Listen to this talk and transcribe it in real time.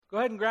Go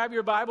ahead and grab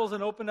your Bibles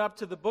and open up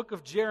to the book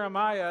of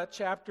Jeremiah,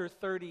 chapter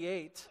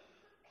 38.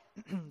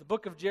 The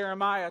book of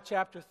Jeremiah,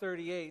 chapter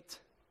 38.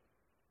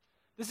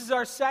 This is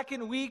our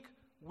second week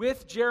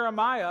with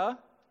Jeremiah.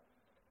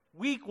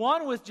 Week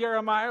 1 with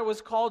Jeremiah was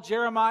called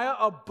Jeremiah,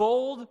 a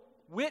bold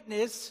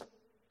witness.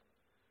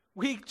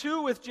 Week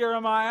 2 with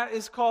Jeremiah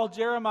is called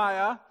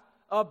Jeremiah,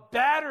 a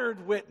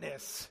battered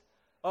witness.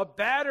 A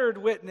battered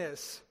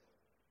witness.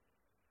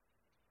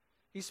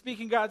 He's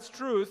speaking God's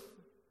truth.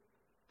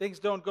 Things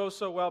don't go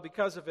so well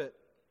because of it.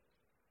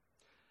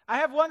 I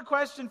have one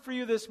question for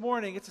you this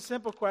morning. It's a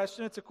simple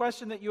question. It's a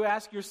question that you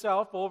ask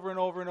yourself over and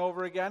over and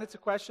over again. It's a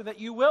question that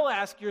you will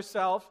ask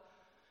yourself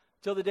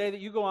till the day that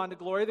you go on to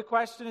glory. The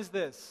question is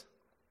this: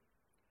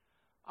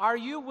 are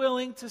you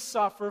willing to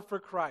suffer for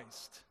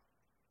Christ?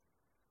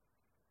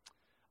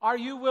 Are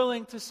you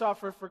willing to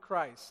suffer for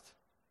Christ?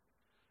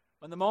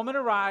 When the moment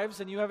arrives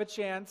and you have a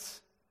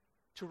chance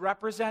to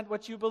represent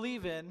what you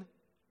believe in,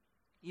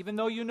 even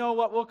though you know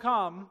what will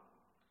come,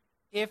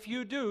 if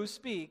you do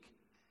speak,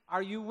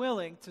 are you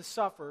willing to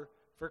suffer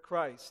for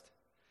Christ?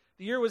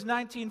 The year was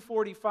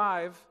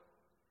 1945.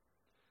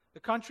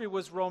 The country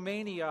was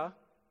Romania,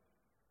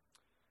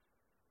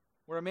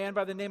 where a man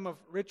by the name of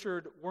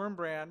Richard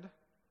Wurmbrand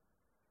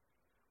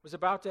was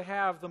about to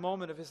have the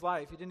moment of his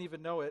life. He didn't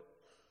even know it.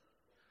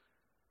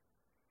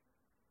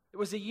 It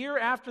was a year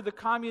after the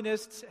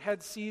communists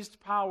had seized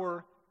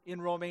power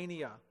in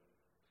Romania.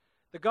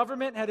 The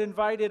government had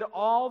invited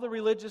all the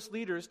religious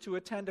leaders to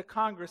attend a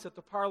congress at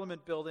the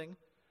Parliament building.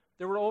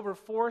 There were over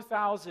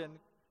 4,000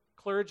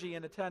 clergy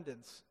in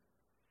attendance.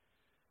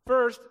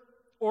 First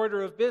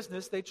order of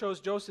business, they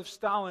chose Joseph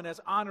Stalin as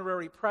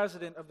honorary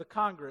president of the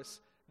Congress.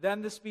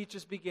 Then the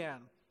speeches began.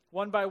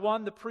 One by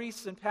one, the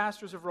priests and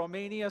pastors of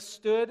Romania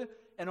stood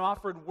and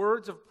offered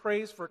words of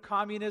praise for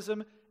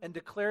communism and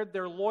declared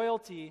their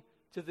loyalty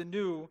to the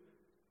new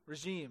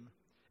regime.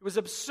 It was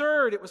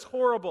absurd. It was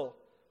horrible.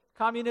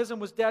 Communism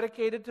was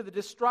dedicated to the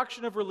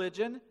destruction of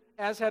religion,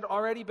 as had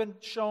already been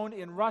shown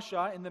in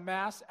Russia in the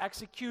mass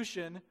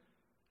execution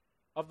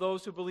of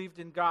those who believed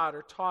in God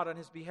or taught on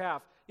his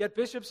behalf. Yet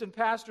bishops and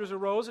pastors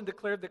arose and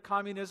declared that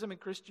communism and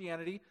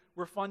Christianity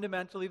were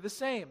fundamentally the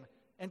same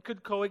and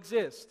could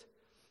coexist.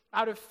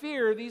 Out of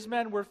fear, these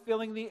men were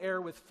filling the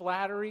air with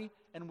flattery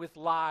and with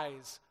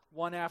lies,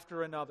 one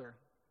after another.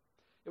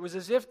 It was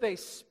as if they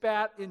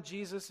spat in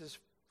Jesus'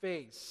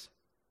 face.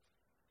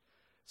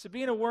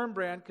 Sabina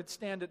Wurmbrand could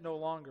stand it no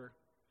longer.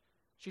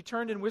 She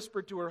turned and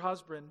whispered to her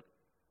husband,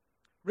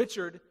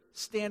 "Richard,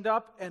 stand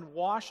up and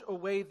wash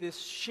away this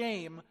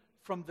shame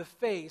from the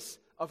face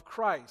of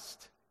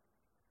Christ."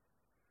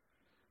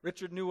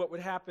 Richard knew what would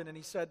happen, and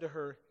he said to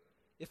her,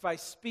 "If I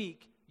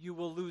speak, you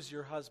will lose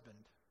your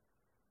husband."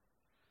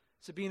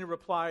 Sabina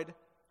replied,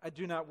 "I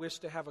do not wish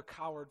to have a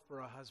coward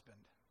for a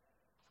husband."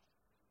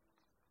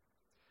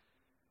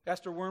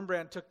 Pastor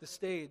Wurmbrand took the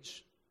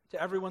stage.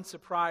 To everyone's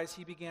surprise,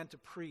 he began to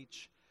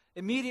preach.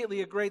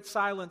 Immediately, a great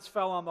silence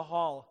fell on the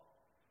hall.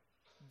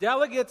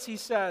 "Delegates," he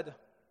said,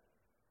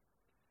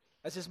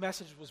 as his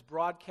message was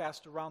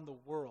broadcast around the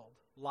world,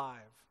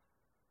 live.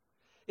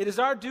 "It is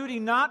our duty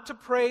not to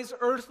praise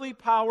earthly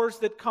powers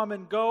that come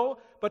and go,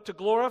 but to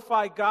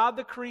glorify God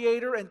the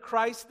Creator and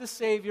Christ the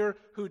Savior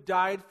who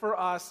died for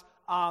us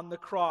on the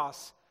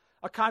cross."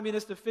 A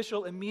communist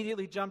official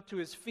immediately jumped to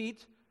his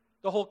feet.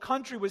 The whole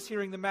country was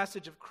hearing the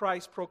message of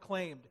Christ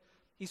proclaimed.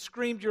 He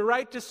screamed, "Your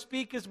right to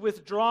speak is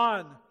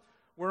withdrawn."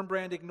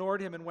 Wurmbrand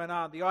ignored him and went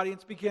on. The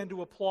audience began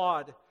to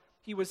applaud.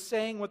 He was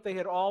saying what they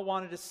had all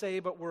wanted to say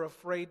but were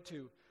afraid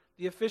to.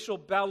 The official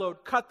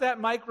bellowed, "Cut that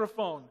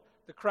microphone."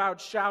 The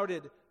crowd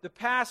shouted, "The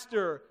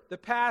pastor, the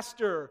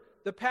pastor,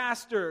 the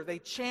pastor." They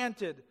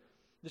chanted.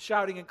 The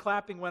shouting and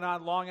clapping went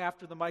on long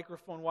after the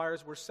microphone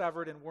wires were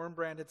severed and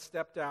Wurmbrand had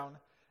stepped down.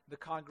 The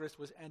Congress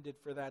was ended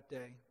for that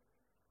day.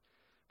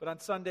 But on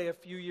Sunday, a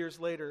few years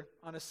later,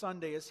 on a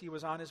Sunday as he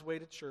was on his way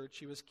to church,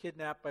 he was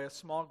kidnapped by a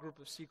small group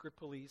of secret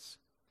police.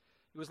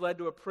 He was led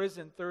to a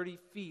prison 30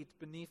 feet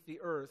beneath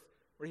the earth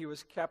where he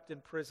was kept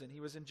in prison. He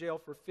was in jail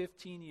for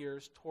 15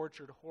 years,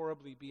 tortured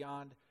horribly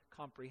beyond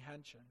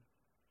comprehension.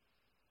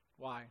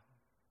 Why?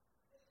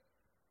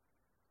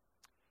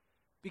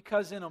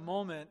 Because in a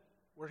moment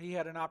where he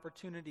had an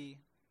opportunity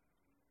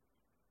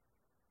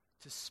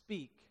to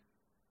speak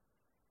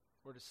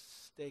or to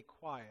stay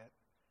quiet,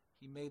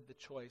 he made the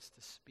choice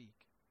to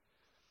speak.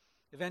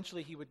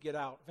 Eventually he would get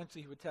out.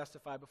 Eventually he would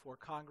testify before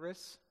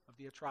Congress of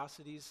the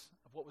atrocities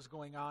of what was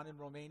going on in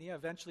Romania.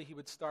 Eventually he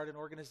would start an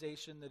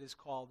organization that is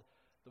called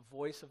the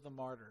Voice of the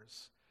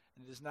Martyrs.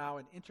 And it is now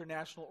an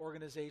international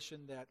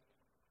organization that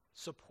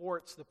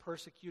supports the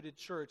persecuted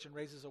church and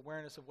raises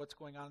awareness of what's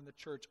going on in the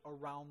church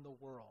around the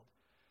world.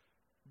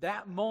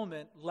 That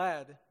moment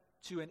led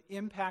to an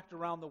impact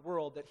around the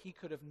world that he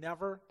could have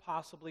never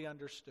possibly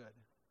understood.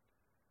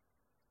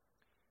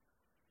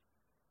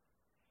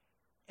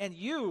 And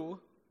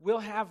you will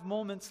have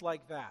moments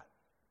like that.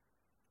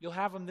 You'll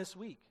have them this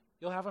week.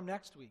 You'll have them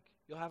next week.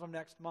 You'll have them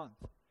next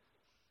month.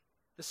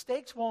 The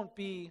stakes won't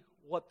be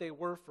what they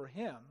were for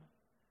him.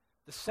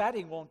 The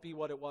setting won't be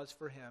what it was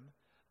for him.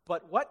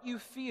 But what you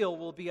feel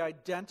will be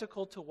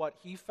identical to what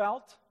he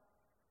felt,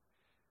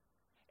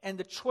 and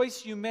the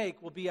choice you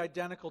make will be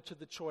identical to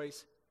the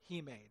choice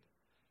he made.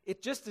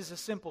 It just is a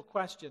simple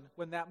question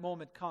when that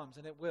moment comes,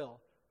 and it will.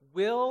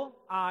 Will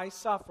I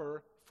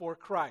suffer for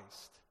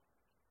Christ?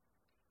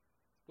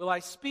 Will I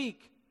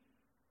speak,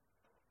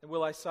 and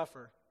will I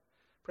suffer?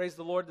 Praise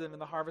the Lord that in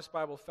the Harvest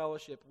Bible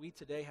Fellowship, we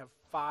today have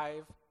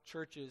 5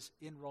 churches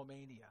in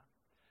Romania.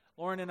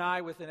 Lauren and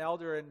I, with an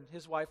elder and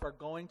his wife, are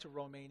going to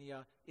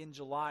Romania in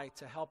July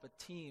to help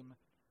a team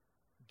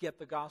get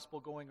the gospel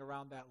going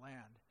around that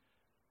land.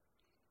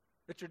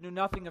 Richard knew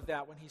nothing of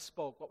that when he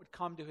spoke, what would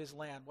come to his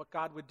land, what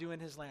God would do in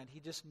his land. He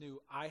just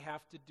knew, I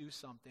have to do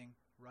something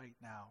right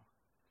now.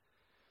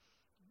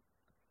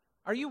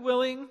 Are you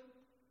willing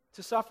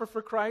to suffer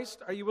for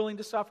Christ? Are you willing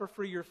to suffer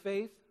for your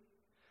faith?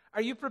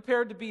 Are you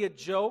prepared to be a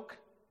joke?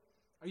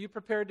 Are you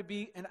prepared to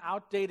be an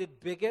outdated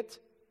bigot,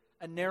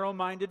 a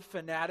narrow-minded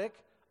fanatic,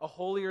 a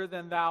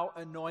holier-than-thou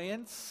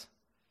annoyance?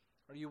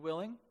 Are you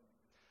willing?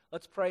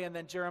 Let's pray, and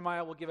then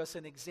Jeremiah will give us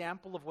an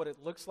example of what it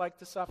looks like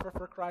to suffer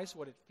for Christ,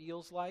 what it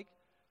feels like,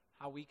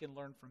 how we can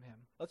learn from him.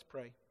 Let's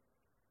pray.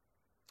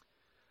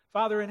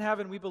 Father in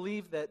heaven, we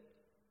believe that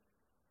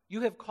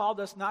you have called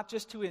us not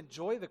just to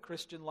enjoy the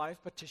Christian life,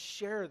 but to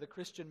share the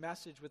Christian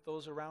message with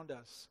those around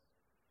us.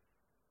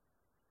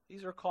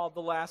 These are called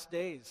the last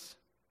days.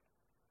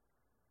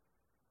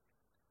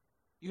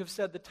 You have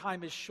said the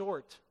time is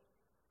short.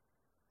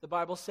 The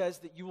Bible says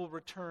that you will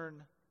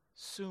return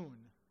soon.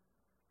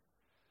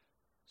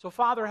 So,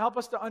 Father, help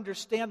us to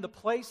understand the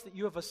place that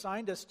you have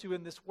assigned us to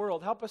in this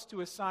world. Help us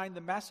to assign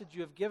the message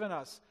you have given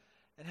us,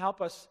 and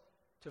help us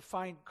to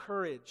find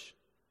courage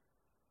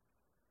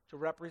to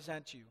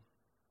represent you.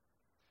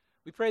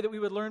 We pray that we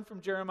would learn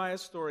from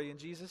Jeremiah's story. In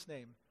Jesus'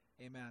 name,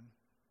 amen.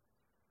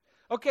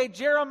 Okay,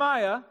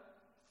 Jeremiah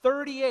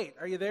 38.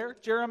 Are you there?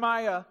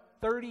 Jeremiah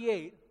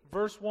 38,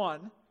 verse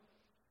 1.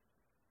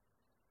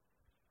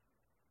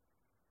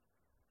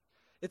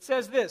 It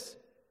says this,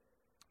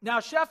 Now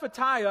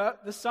Shephatiah,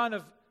 the son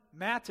of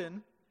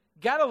Mattan,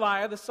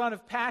 Gedaliah, the son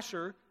of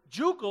Pashur,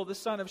 Jukal, the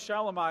son of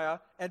Shelemiah,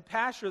 and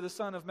Pashur, the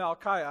son of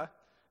Malchiah.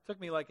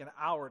 Took me like an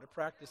hour to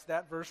practice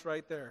that verse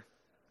right there.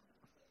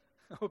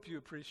 I hope you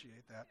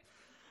appreciate that.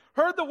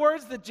 Heard the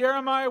words that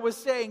Jeremiah was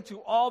saying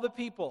to all the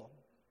people.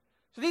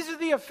 So these are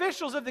the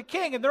officials of the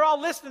king, and they're all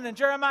listening, and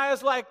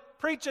Jeremiah's like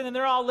preaching, and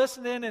they're all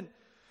listening, and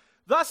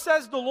thus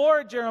says the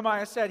Lord,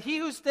 Jeremiah said, He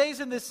who stays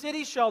in the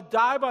city shall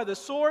die by the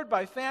sword,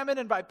 by famine,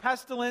 and by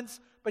pestilence,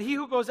 but he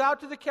who goes out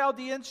to the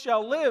Chaldeans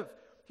shall live.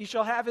 He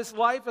shall have his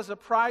life as a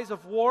prize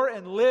of war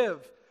and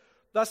live.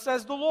 Thus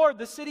says the Lord,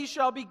 the city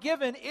shall be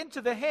given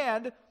into the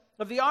hand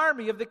of the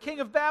army of the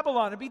king of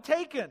Babylon and be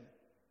taken.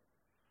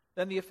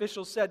 Then the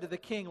officials said to the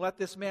king, Let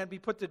this man be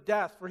put to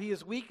death, for he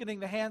is weakening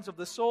the hands of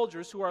the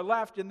soldiers who are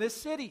left in this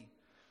city,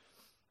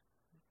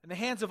 and the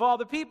hands of all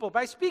the people,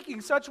 by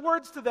speaking such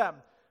words to them.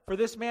 For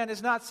this man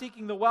is not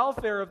seeking the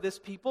welfare of this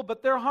people,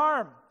 but their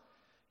harm.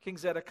 King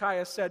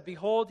Zedekiah said,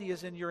 Behold, he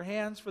is in your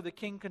hands, for the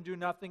king can do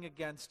nothing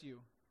against you.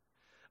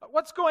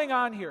 What's going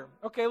on here?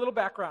 Okay, a little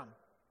background.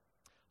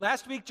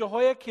 Last week,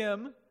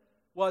 Jehoiakim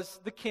was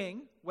the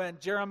king when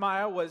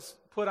Jeremiah was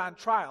put on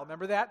trial.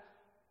 Remember that?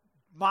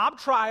 Mob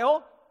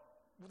trial.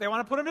 They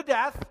want to put him to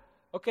death.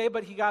 Okay,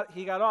 but he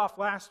got off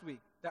last week.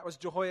 That was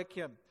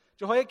Jehoiakim.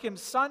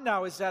 Jehoiakim's son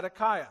now is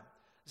Zedekiah.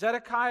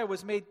 Zedekiah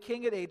was made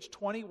king at age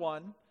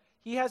 21.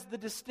 He has the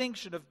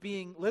distinction of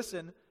being,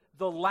 listen,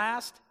 the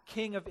last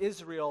king of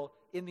Israel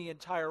in the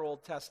entire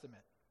Old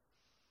Testament.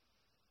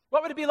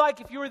 What would it be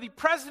like if you were the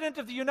president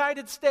of the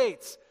United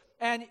States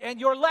and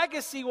your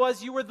legacy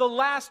was you were the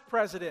last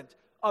president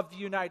of the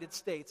United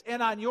States,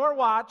 and on your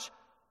watch,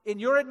 in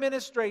your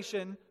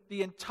administration,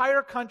 the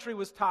entire country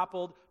was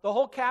toppled, the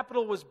whole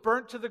capital was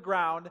burnt to the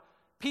ground,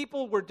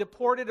 people were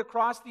deported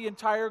across the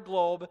entire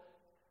globe,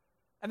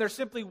 and there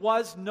simply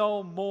was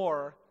no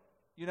more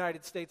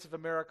United States of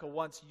America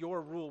once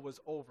your rule was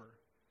over.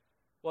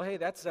 Well, hey,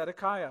 that's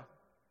Zedekiah.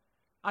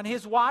 On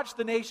his watch,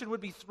 the nation would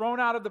be thrown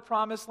out of the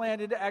promised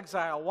land into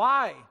exile.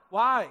 Why?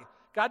 Why?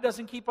 God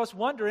doesn't keep us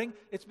wondering.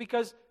 It's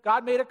because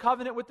God made a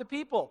covenant with the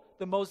people,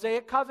 the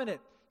Mosaic covenant.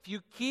 If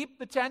you keep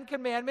the 10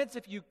 Commandments,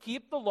 if you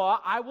keep the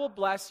law, I will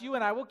bless you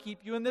and I will keep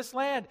you in this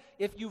land.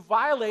 If you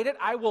violate it,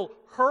 I will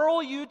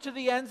hurl you to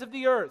the ends of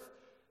the earth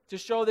to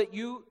show that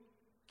you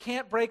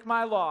can't break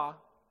my law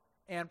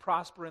and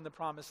prosper in the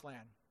promised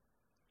land.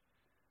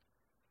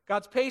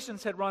 God's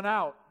patience had run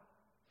out.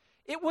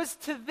 It was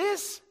to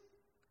this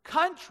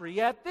country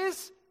at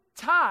this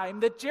time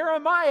that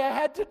Jeremiah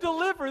had to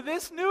deliver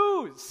this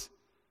news.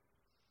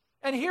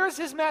 And here's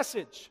his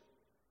message.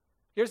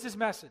 Here's his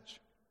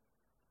message.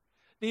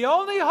 The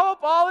only hope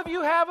all of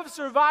you have of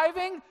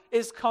surviving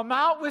is come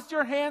out with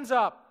your hands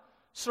up.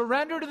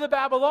 Surrender to the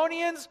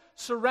Babylonians.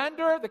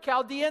 Surrender. The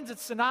Chaldeans,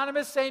 it's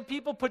synonymous. Same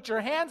people. Put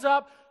your hands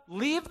up.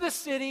 Leave the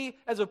city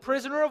as a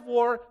prisoner of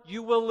war.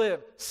 You will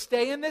live.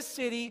 Stay in this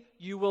city.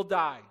 You will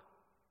die.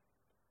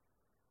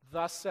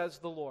 Thus says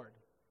the Lord.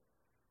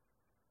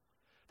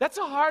 That's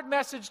a hard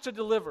message to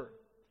deliver.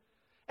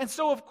 And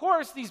so, of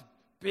course, these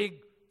big,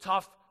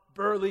 tough,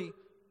 burly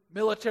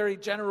military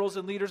generals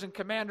and leaders and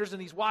commanders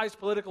and these wise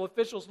political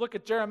officials look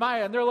at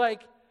Jeremiah and they're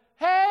like,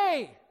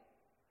 hey,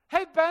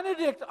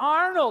 Benedict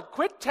Arnold,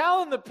 quit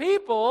telling the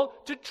people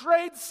to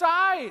trade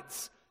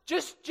sides.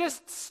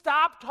 Just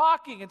stop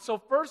talking. And so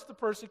first the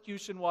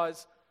persecution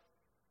was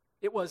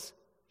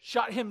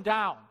shut him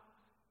down,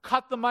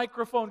 cut the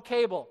microphone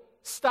cable,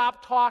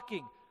 stop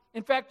talking.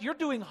 In fact, you're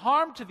doing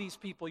harm to these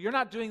people. You're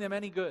not doing them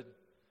any good.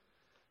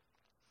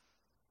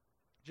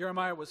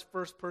 Jeremiah was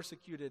first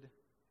persecuted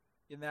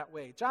in that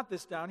way. Jot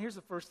this down. Here's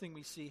the first thing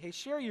we see. Hey,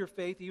 share your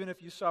faith even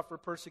if you suffer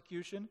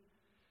persecution.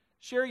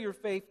 Share your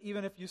faith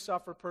even if you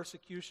suffer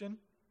persecution.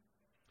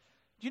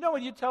 Do you know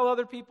when you tell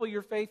other people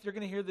your faith, you're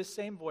going to hear this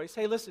same voice?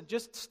 Hey, listen,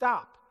 just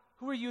stop.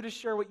 Who are you to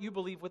share what you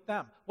believe with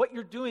them? What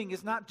you're doing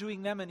is not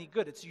doing them any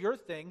good. It's your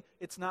thing.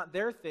 It's not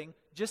their thing.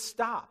 Just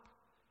stop.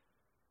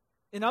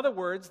 In other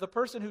words, the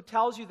person who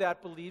tells you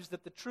that believes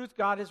that the truth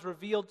God has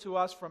revealed to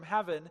us from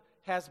heaven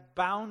has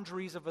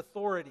boundaries of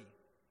authority.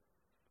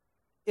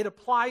 It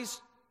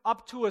applies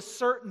up to a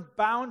certain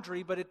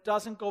boundary, but it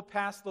doesn't go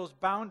past those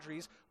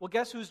boundaries. Well,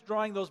 guess who's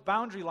drawing those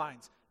boundary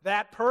lines?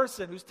 That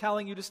person who's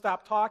telling you to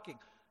stop talking.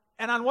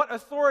 And on what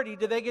authority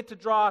do they get to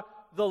draw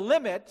the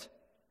limit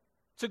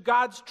to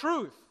God's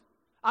truth?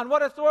 On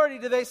what authority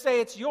do they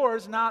say it's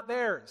yours, not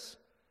theirs?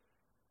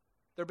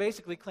 They're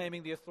basically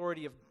claiming the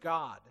authority of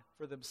God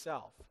for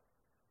themselves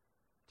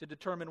to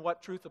determine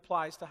what truth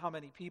applies to how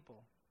many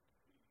people.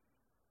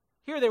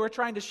 Here they were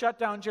trying to shut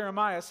down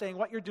Jeremiah, saying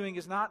what you're doing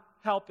is not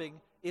helping,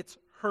 it's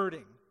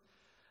hurting.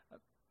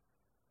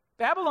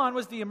 Babylon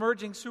was the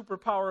emerging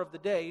superpower of the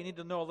day. You need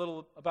to know a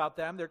little about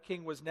them. Their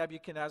king was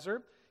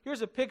Nebuchadnezzar.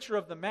 Here's a picture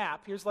of the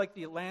map. Here's like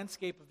the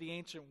landscape of the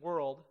ancient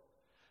world.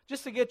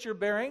 Just to get your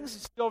bearings, you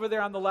see over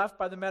there on the left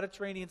by the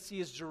Mediterranean Sea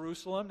is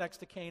Jerusalem, next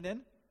to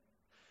Canaan.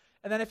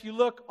 And then if you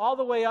look all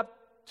the way up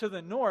to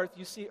the north,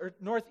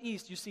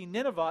 northeast, you see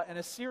Nineveh and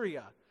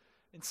Assyria.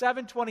 In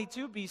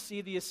 722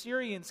 BC, the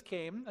Assyrians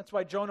came. That's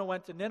why Jonah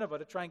went to Nineveh,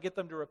 to try and get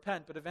them to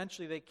repent. But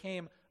eventually they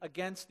came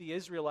against the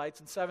Israelites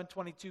in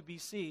 722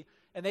 BC,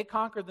 and they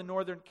conquered the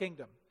northern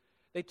kingdom.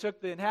 They took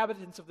the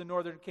inhabitants of the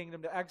northern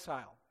kingdom to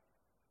exile.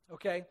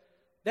 Okay?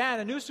 Then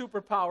a new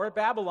superpower,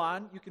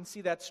 Babylon, you can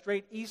see that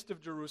straight east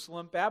of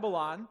Jerusalem,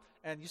 Babylon,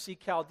 and you see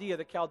Chaldea,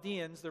 the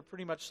Chaldeans, they're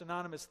pretty much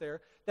synonymous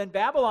there. Then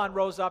Babylon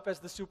rose up as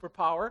the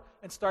superpower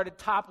and started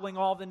toppling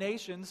all the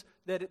nations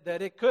that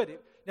it could.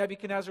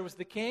 Nebuchadnezzar was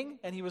the king,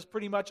 and he was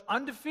pretty much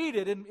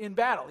undefeated in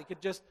battle.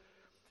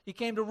 He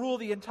came to rule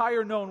the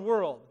entire known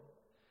world.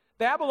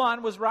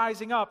 Babylon was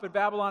rising up, and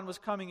Babylon was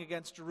coming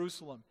against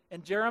Jerusalem.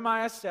 And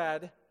Jeremiah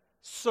said,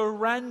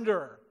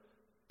 surrender.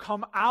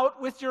 Come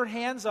out with your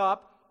hands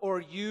up, or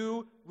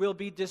you will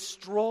be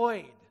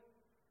destroyed.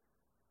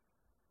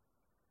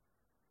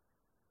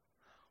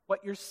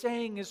 What you're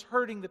saying is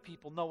hurting the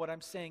people. No, what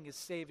I'm saying is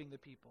saving the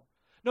people.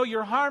 No,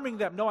 you're harming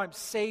them. No, I'm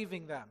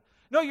saving them.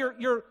 No,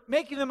 you're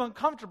making them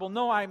uncomfortable.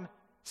 No, I'm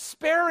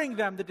sparing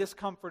them the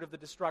discomfort of the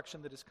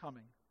destruction that is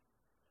coming.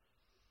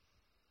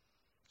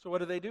 So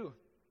what do?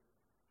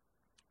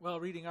 Well,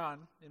 reading on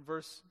in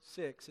verse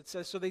 6, it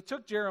says, so they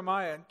took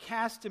Jeremiah and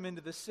cast him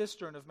into the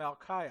cistern of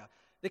Malchiah,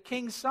 the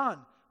king's son,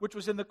 which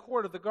was in the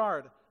court of the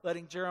guard,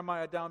 letting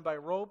Jeremiah down by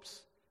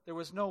ropes. There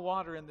was no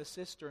water in the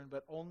cistern,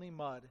 but only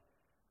mud.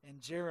 And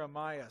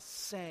Jeremiah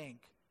sank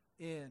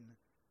in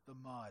the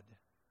mud.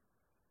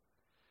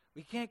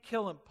 We can't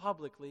kill him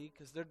publicly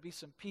because there'd be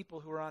some people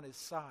who are on his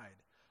side.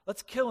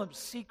 Let's kill him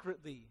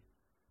secretly.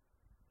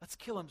 Let's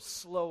kill him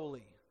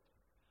slowly.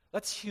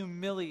 Let's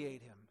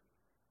humiliate him.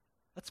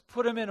 Let's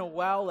put him in a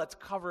well, let's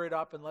cover it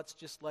up, and let's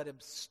just let him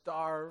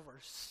starve or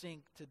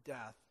sink to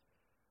death.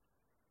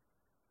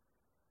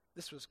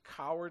 This was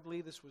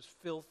cowardly, this was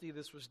filthy,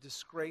 this was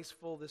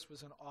disgraceful, this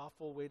was an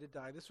awful way to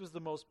die. This was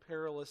the most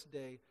perilous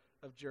day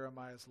of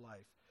Jeremiah's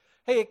life.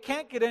 Hey, it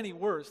can't get any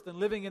worse than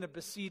living in a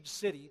besieged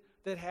city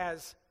that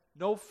has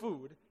no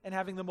food and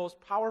having the most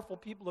powerful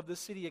people of the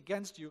city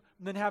against you,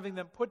 and then having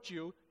them put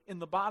you in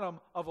the bottom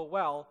of a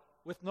well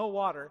with no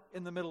water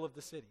in the middle of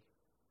the city.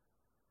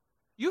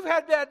 You've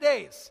had bad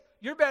days.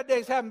 Your bad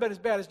days haven't been as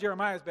bad as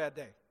Jeremiah's bad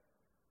day.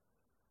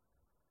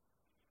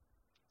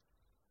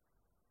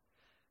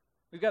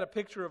 We've got a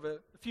picture of a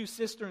few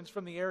cisterns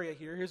from the area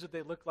here. Here's what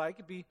they look like.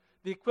 It'd be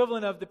the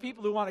equivalent of the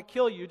people who want to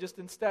kill you, just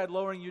instead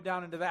lowering you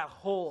down into that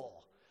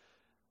hole.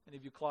 Any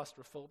of you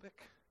claustrophobic?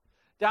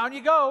 Down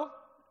you go.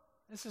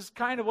 This is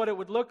kind of what it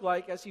would look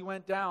like as he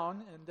went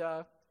down,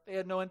 and they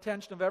had no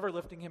intention of ever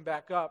lifting him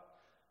back up.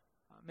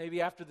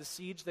 Maybe after the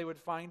siege they would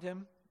find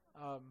him.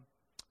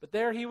 But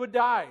there he would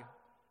die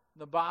in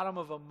the bottom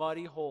of a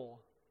muddy hole.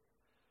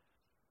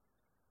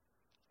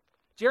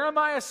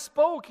 Jeremiah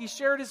spoke, he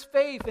shared his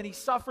faith, and he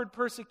suffered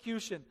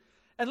persecution.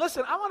 And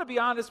listen, I want to be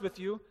honest with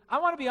you. I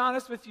want to be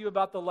honest with you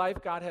about the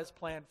life God has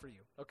planned for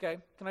you, okay?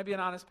 Can I be an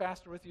honest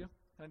pastor with you?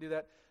 Can I do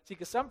that? See,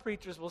 because some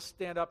preachers will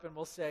stand up and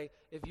will say,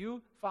 if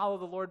you follow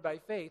the Lord by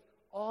faith,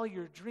 all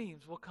your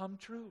dreams will come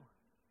true.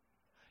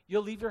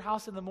 You'll leave your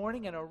house in the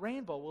morning and a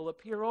rainbow will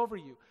appear over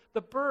you.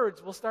 The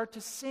birds will start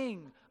to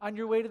sing on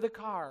your way to the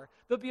car.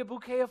 There'll be a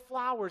bouquet of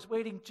flowers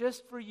waiting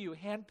just for you,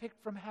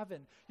 handpicked from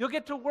heaven. You'll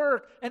get to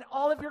work and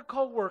all of your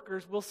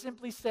coworkers will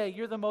simply say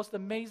you're the most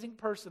amazing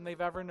person they've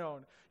ever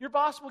known. Your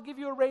boss will give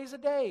you a raise a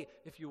day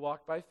if you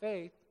walk by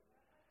faith.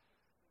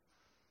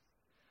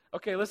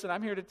 Okay, listen,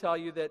 I'm here to tell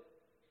you that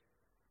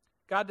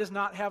God does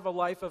not have a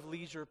life of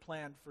leisure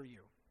planned for you.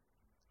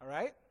 All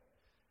right?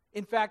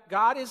 In fact,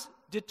 God is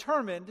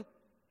determined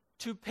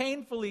to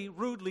painfully,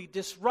 rudely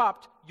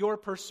disrupt your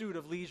pursuit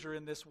of leisure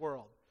in this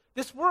world.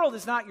 This world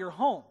is not your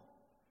home.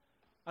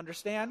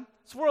 Understand?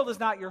 This world is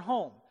not your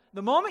home.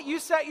 The moment you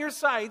set your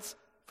sights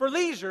for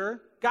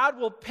leisure, God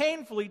will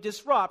painfully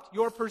disrupt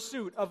your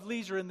pursuit of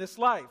leisure in this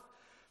life.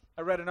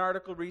 I read an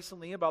article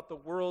recently about the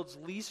world's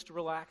least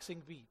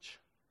relaxing beach.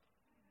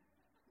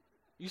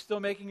 You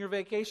still making your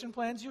vacation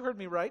plans? You heard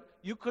me right.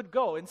 You could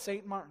go in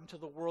St. Martin to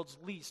the world's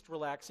least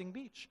relaxing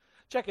beach.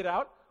 Check it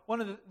out.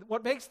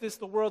 What makes this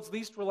the world's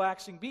least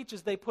relaxing beach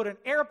is they put an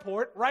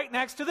airport right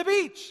next to the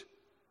beach.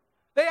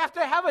 They have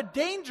to have a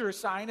danger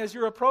sign as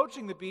you're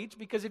approaching the beach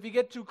because if you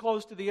get too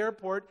close to the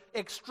airport,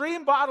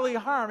 extreme bodily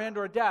harm and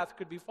or death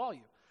could befall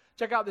you.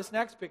 Check out this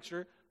next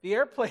picture. The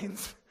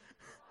airplanes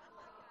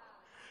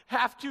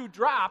have to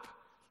drop,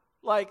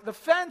 like the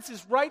fence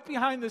is right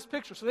behind this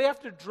picture, so they have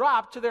to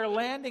drop to their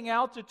landing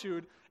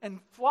altitude and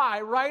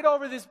fly right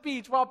over this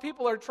beach while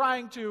people are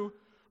trying to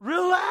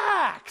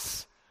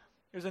relax.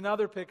 Here's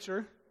another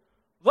picture.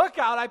 Look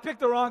out, I picked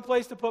the wrong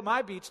place to put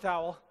my beach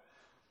towel.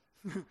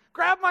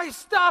 Grab my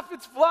stuff,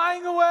 it's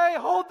flying away.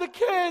 Hold the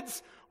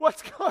kids.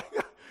 What's going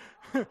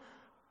on?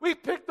 We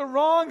picked the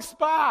wrong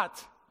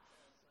spot.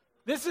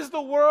 This is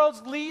the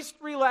world's least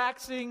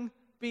relaxing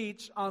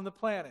beach on the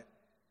planet.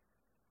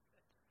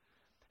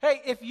 Hey,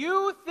 if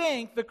you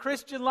think the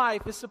Christian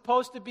life is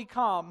supposed to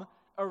become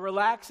a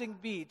relaxing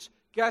beach,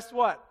 guess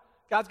what?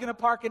 God's going to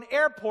park an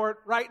airport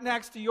right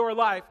next to your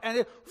life,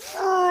 and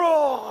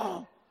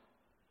all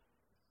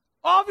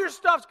of your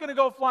stuff's going to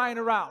go flying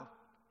around.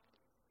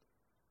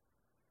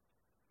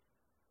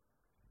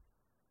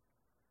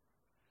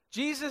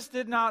 Jesus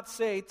did not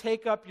say,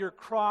 take up your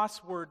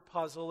crossword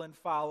puzzle and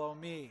follow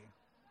me.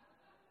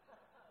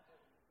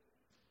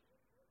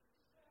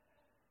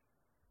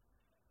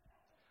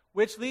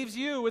 Which leaves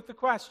you with the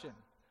question,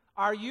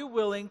 are you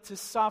willing to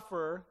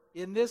suffer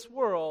in this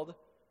world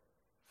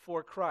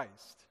for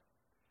Christ?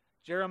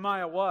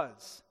 Jeremiah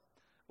was.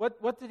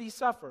 What did he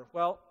suffer?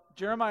 Well,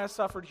 Jeremiah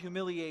suffered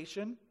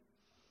humiliation.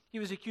 He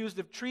was accused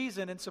of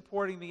treason in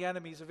supporting the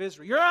enemies of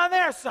Israel. You're on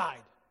their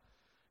side.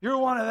 You're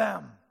one of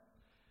them.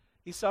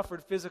 He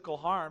suffered physical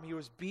harm. He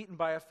was beaten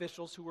by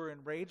officials who were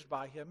enraged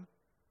by him.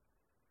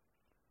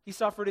 He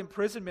suffered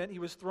imprisonment. He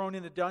was thrown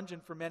in a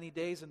dungeon for many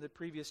days in the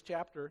previous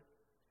chapter.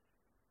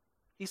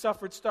 He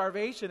suffered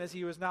starvation as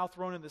he was now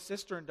thrown in the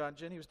cistern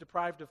dungeon. He was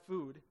deprived of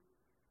food.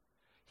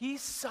 He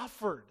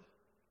suffered.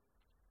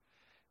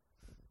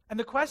 And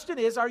the question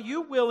is, are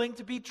you willing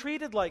to be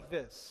treated like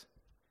this?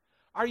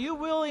 Are you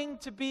willing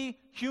to be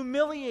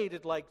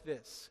humiliated like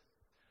this?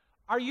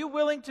 Are you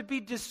willing to be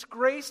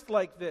disgraced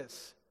like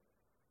this?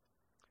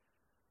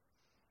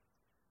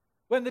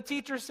 When the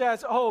teacher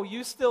says, oh,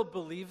 you still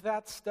believe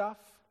that stuff?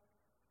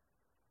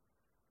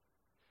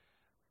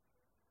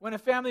 When a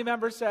family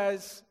member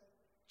says,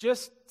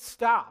 just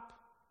stop.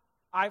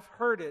 I've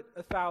heard it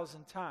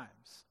 1,000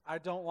 times. I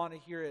don't want to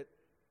hear it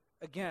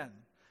again.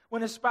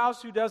 When a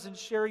spouse who doesn't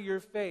share your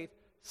faith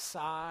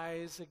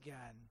sighs again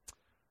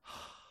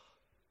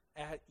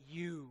at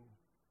you.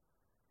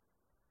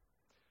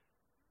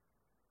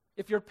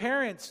 If your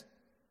parents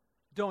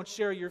don't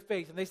share your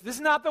faith and they say, this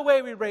is not the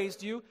way we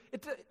raised you,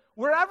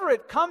 wherever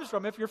it comes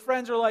from, if your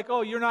friends are like,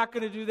 oh, you're not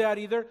going to do that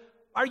either,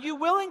 are you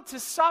willing to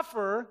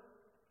suffer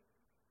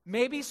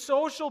maybe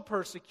social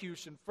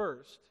persecution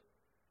first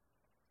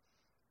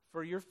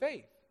for your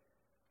faith?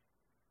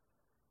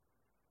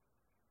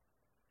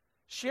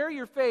 Share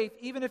your faith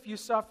even if you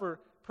suffer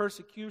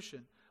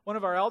persecution. One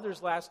of our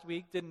elders last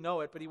week didn't know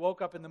it, but he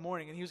woke up in the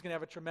morning and he was going to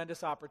have a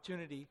tremendous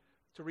opportunity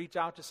to reach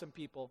out to some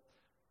people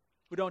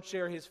who don't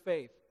share his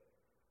faith.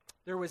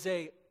 There was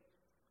a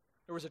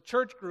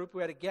church group who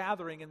had a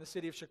gathering in the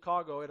city of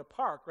Chicago at a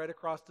park right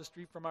across the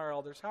street from our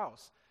elder's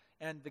house.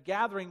 And the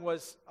gathering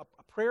was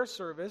a prayer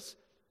service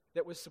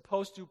that was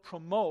supposed to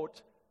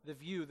promote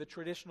the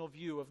traditional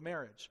view of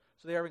marriage.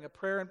 So they are having a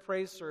prayer and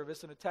praise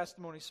service and a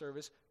testimony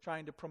service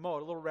trying to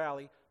promote, a little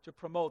rally to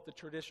promote the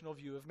traditional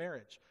view of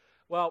marriage.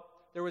 Well,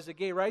 there was a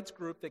gay rights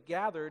group that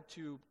gathered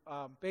to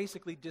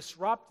basically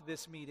disrupt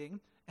this meeting,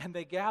 and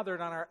they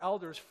gathered on our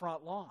elder's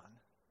front lawn.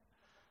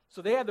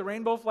 So they had the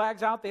rainbow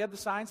flags out, they had the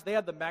signs, they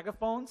had the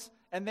megaphones,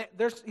 and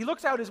he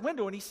looks out his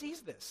window and he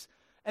sees this.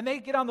 And they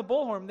get on the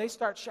bullhorn and they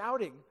start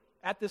shouting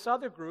at this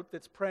other group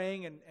that's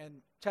praying and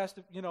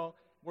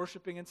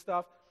worshiping and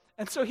stuff.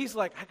 And so he's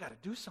like, I got to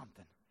do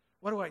something.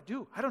 What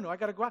do? I don't know, I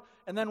got to go out.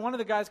 And then one of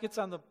the guys gets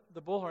on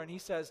the bullhorn and he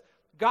says,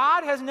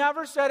 God has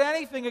never said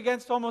anything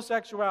against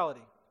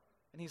homosexuality.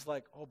 And he's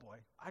like, oh boy,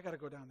 I got to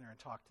go down there and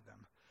talk to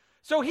them.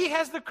 So he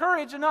has the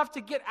courage enough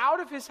to get out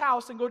of his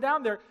house and go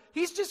down there.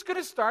 He's just going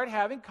to start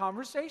having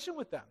conversation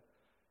with them,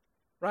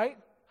 right?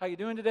 How you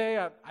doing today?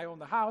 I own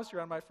the house.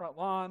 You're on my front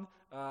lawn.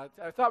 I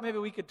thought maybe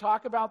we could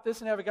talk about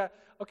this and have a guy.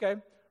 Okay.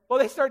 Well,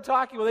 they started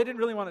talking. Well, they didn't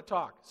really want to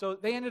talk. So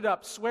they ended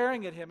up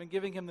swearing at him and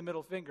giving him the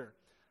middle finger,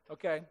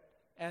 okay?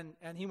 And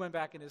he went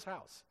back in his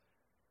house.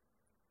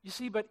 You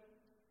see, but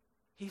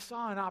he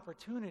saw an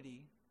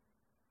opportunity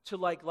to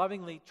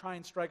lovingly try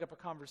and strike up a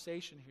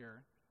conversation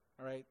here.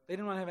 All right, they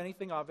didn't want to have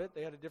anything of it.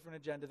 They had a different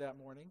agenda that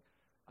morning.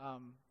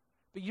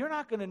 But you're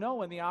not going to know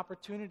when the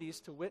opportunities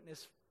to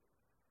witness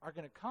are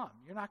going to come.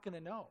 You're not going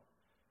to know.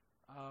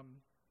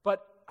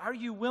 But are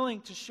you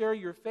willing to share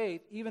your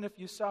faith even if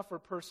you suffer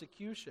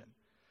persecution?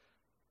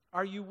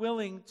 Are you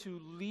willing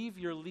to leave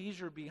your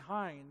leisure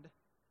behind?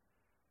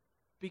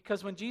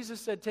 Because when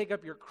Jesus said take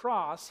up your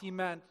cross, he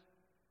meant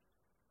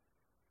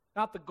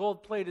not the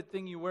gold-plated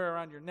thing you wear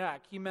around your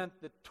neck. He meant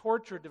the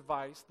torture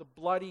device, the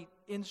bloody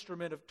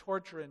instrument of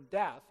torture and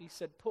death. He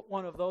said, put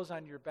one of those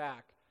on your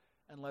back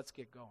and let's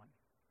get going.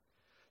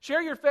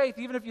 Share your faith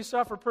even if you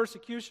suffer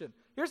persecution.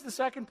 Here's the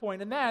second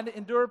point. And then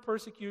endure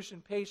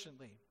persecution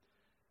patiently.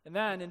 And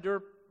then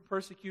endure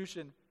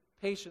persecution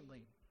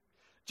patiently.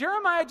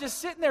 Jeremiah just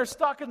sitting there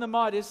stuck in the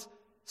mud is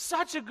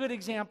such a good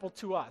example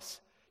to us.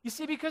 You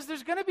see, because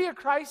there's going to be a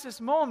crisis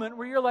moment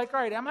where you're like,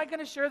 all right, am I going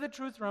to share the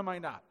truth or am I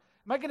not?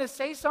 Am I going to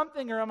say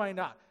something or am I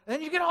not? And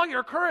then you get all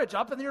your courage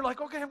up and then you're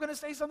like, okay, I'm going to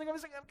say something. And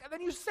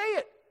then you say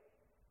it.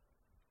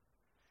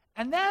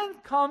 And then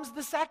comes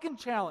the second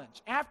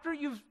challenge. After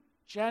you've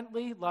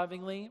gently,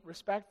 lovingly,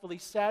 respectfully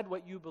said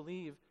what you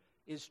believe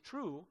is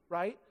true,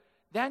 right?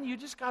 Then you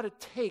just got to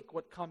take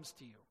what comes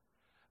to you.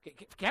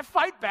 Okay, can't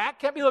fight back.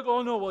 Can't be like,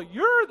 oh no, well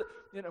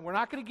we're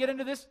not going to get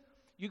into this.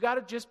 You got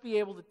to just be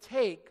able to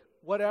take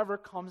whatever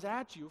comes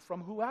at you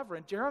from whoever.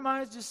 And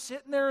Jeremiah's just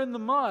sitting there in the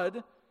mud.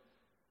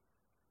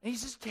 And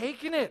he's just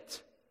taking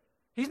it.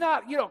 He's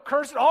not,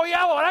 cursing. Oh,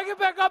 yeah, well, when I get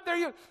back up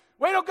there,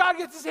 wait till God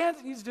gets his hands.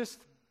 And he's just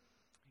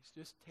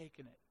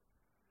taking it.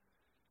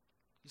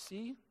 You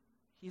see,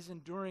 he's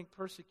enduring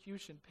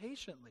persecution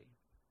patiently.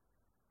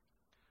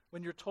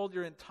 When you're told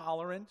you're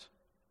intolerant,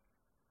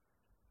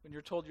 when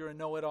you're told you're a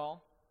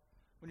know-it-all,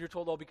 when you're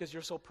told, oh, because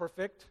you're so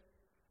perfect,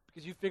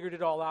 because you figured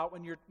it all out,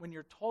 when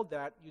you're told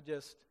that, you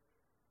just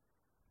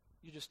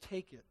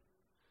take it.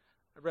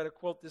 I read a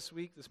quote this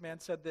week. This man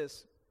said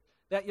this: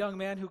 that young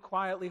man who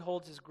quietly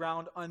holds his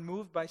ground,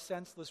 unmoved by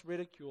senseless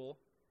ridicule,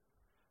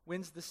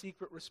 wins the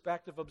secret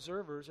respect of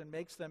observers and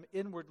makes them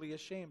inwardly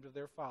ashamed of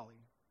their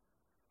folly.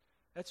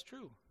 That's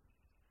true.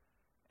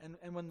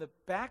 And when the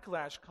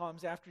backlash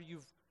comes after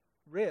you've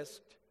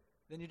risked,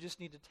 then you just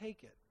need to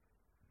take it.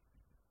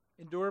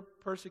 Endure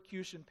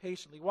persecution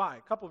patiently. Why?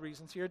 A couple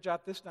reasons here.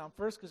 Jot this down.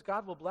 First, because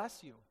God will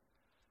bless you.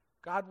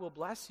 God will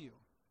bless you.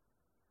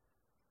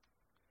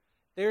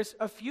 There's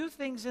a few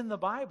things in the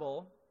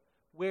Bible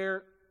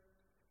where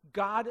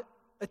God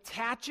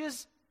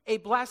attaches a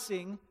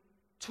blessing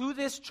to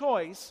this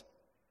choice,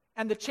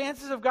 and the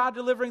chances of God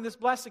delivering this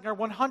blessing are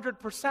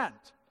 100%.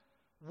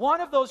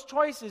 One of those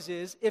choices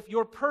is if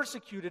you're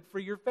persecuted for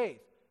your faith.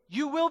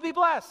 You will be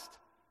blessed.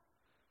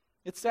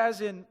 It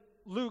says in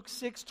Luke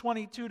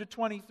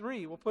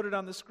 6:22-23, we'll put it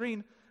on the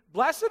screen,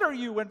 blessed are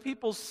you when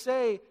people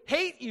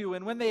hate you,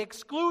 and when they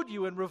exclude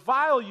you and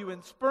revile you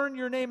and spurn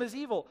your name as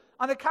evil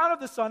on account of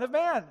the Son of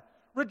Man.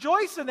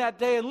 Rejoice in that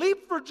day and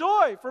leap for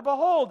joy, for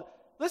behold,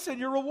 listen,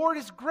 your reward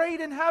is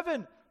great in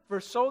heaven, for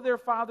so their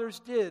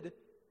fathers did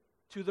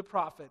to the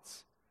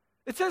prophets.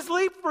 It says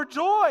leap for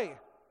joy.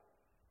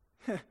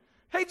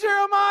 Hey,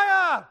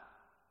 Jeremiah,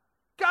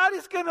 God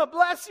is going to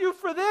bless you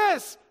for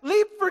this.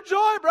 Leap for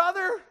joy,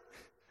 brother.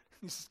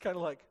 He's just kind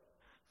of like,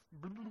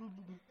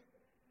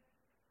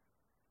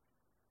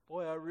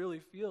 boy, I really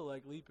feel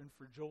like leaping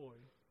for joy.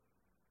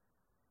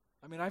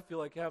 I mean, I feel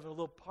like having a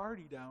little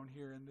party down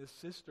here in this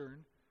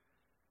cistern.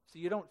 So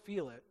you don't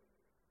feel it,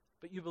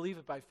 but you believe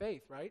it by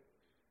faith, right?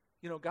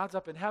 God's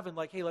up in heaven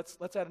like, hey, let's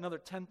add another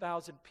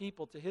 10,000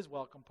 people to his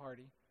welcome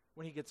party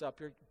when he gets up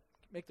here.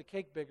 Make the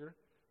cake bigger.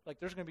 Like,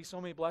 there's going to be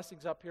so many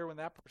blessings up here when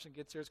that person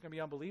gets here. It's going to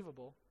be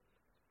unbelievable.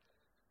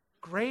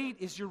 Great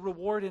is your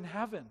reward in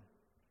heaven.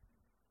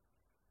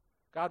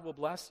 God will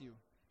bless you.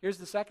 Here's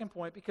the second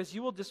point, because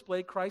you will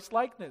display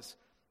Christ-likeness.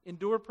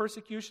 Endure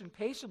persecution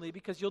patiently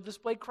because you'll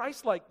display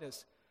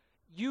Christ-likeness.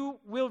 You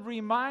will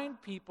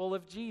remind people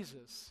of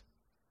Jesus.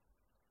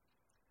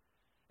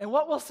 And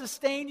what will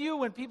sustain you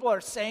when people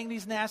are saying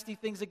these nasty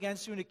things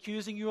against you and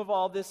accusing you of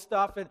all this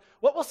stuff? And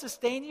what will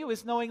sustain you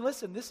is knowing,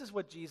 listen, this is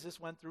what Jesus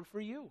went through for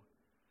you.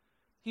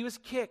 He was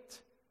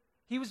kicked.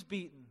 He was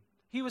beaten.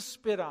 He was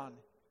spit on.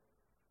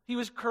 He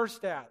was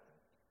cursed at.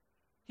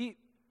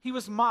 He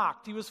was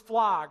mocked. He was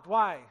flogged.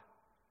 Why?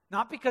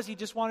 Not because he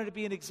just wanted to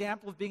be an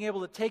example of being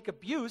able to take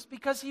abuse,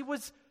 because he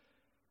was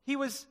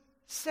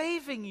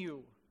saving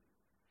you.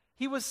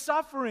 He was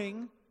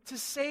suffering to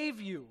save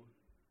you.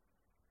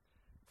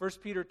 1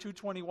 Peter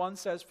 2:21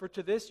 says, for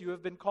to this you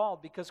have been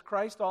called, because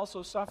Christ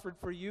also suffered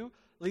for you,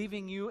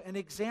 leaving you an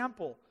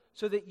example,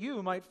 so that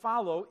you might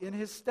follow in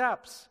his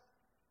steps.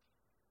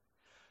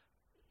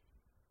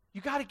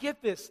 You got to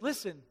get this.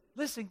 Listen,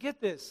 get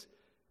this.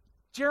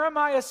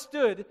 Jeremiah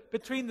stood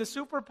between the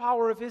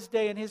superpower of his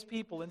day and his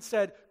people and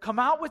said, come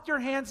out with your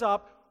hands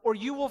up or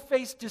you will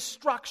face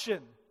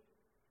destruction.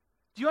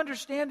 Do you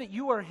understand that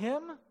you are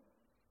him?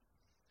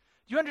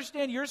 Do you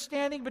understand you're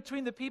standing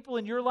between the people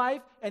in your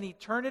life and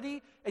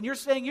eternity, and you're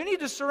saying you need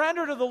to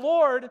surrender to the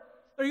Lord,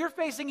 or you're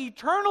facing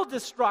eternal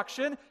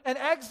destruction and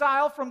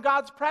exile from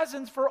God's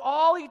presence for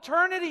all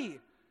eternity?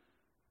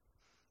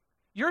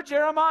 You're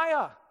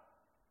Jeremiah.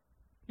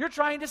 You're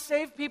trying to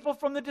save people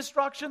from the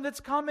destruction that's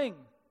coming.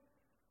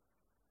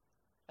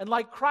 And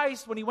like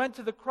Christ, when he went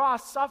to the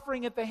cross,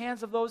 suffering at the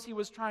hands of those he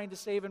was trying to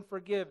save and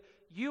forgive,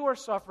 you are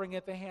suffering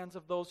at the hands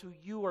of those who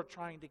you are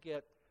trying to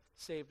get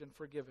saved and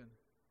forgiven.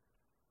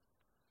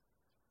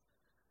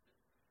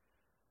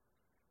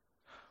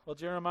 Well,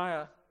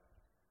 Jeremiah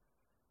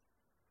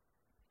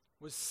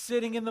was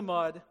sitting in the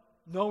mud,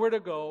 nowhere to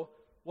go,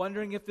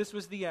 wondering if this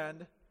was the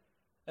end.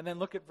 And then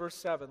look at verse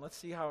 7. Let's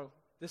see how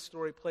this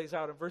story plays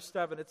out. In verse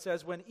 7, it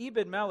says, when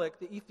Ebed-Melech,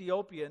 the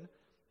Ethiopian,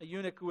 a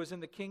eunuch who was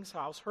in the king's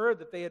house, heard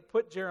that they had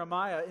put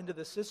Jeremiah into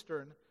the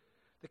cistern,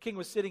 the king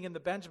was sitting in the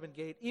Benjamin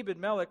gate.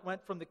 Ebed-Melech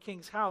went from the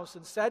king's house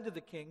and said to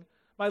the king,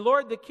 my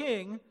lord the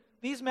king,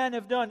 these men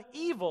have done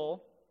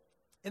evil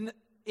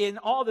in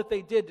all that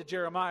they did to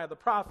Jeremiah the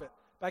prophet,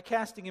 by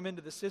casting him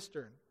into the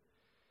cistern.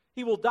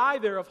 He will die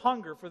there of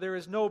hunger, for there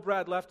is no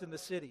bread left in the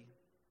city.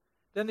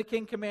 Then the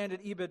king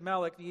commanded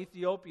Ebed-Melech the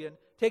Ethiopian,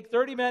 take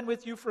 30 men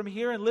with you from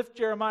here and lift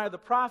Jeremiah the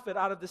prophet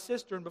out of the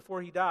cistern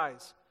before he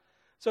dies.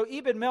 So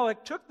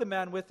Ebed-Melech took the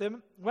men with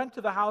him, went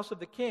to the house of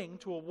the king,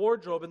 to a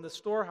wardrobe in the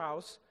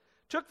storehouse,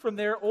 took from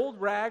there old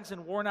rags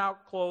and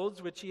worn-out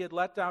clothes, which he had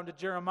let down to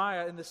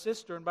Jeremiah in the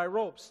cistern by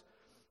ropes.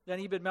 Then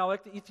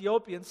Ebed-Melech the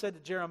Ethiopian said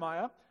to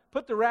Jeremiah,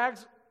 put the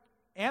rags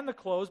and the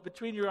clothes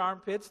between your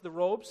armpits, the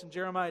ropes, and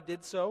Jeremiah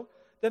did so.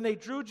 Then they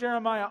drew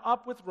Jeremiah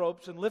up with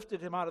ropes and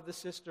lifted him out of the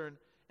cistern,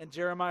 and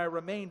Jeremiah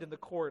remained in the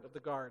court of the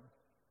guard.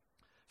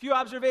 A few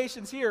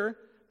observations here.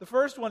 The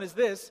first one is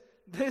this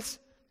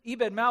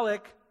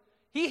Ebed-Melech,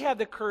 he had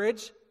the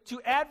courage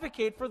to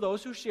advocate for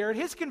those who shared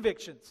his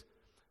convictions.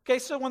 Okay,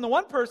 so when the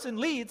one person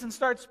leads and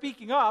starts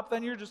speaking up,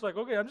 then you're just like,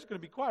 okay, I'm just going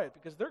to be quiet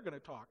because they're going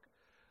to talk,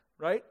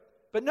 right?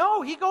 But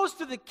no, he goes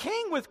to the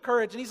king with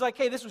courage, and he's like,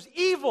 hey, this was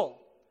evil.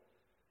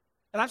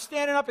 And I'm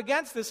standing up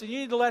against this, and you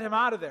need to let him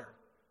out of there.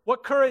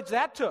 What courage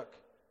that took.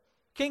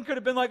 King could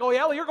have been like, oh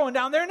yeah, well, you're going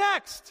down there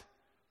next.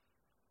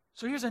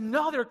 So here's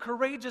another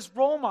courageous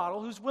role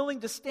model who's willing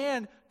to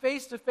stand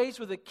face to face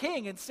with a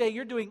king and say,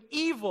 you're doing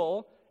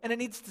evil, and it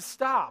needs to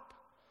stop.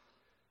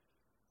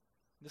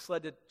 This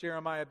led to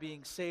Jeremiah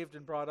being saved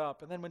and brought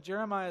up. And then when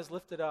Jeremiah is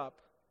lifted up,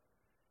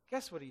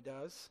 guess what he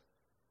does?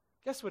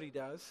 Guess what he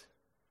does?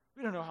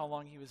 We don't know how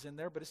long he was in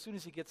there, but as soon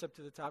as he gets up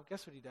to the top,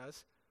 guess what he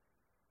does?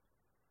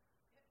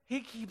 He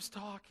keeps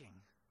talking.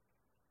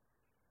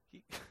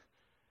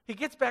 He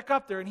gets back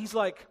up there and he's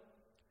like,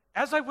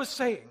 as I was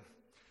saying,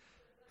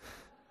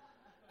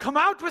 come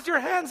out with your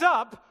hands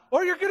up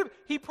or you're going to...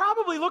 He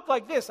probably looked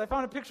like this. I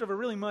found a picture of a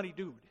really muddy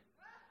dude.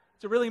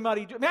 It's a really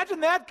muddy dude.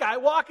 Imagine that guy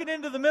walking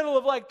into the middle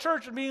of like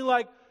church and being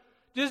like,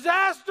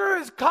 disaster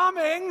is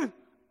coming.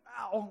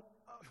 Ow.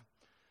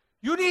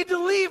 You need to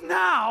leave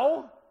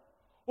now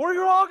or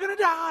you're all going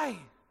to die.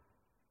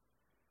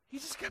 He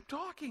just kept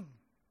talking.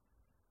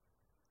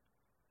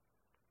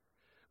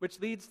 Which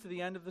leads to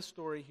the end of the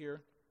story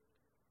here.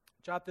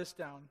 Jot this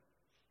down.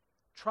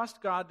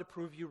 Trust God to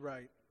prove you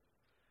right.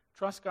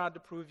 Trust God to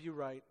prove you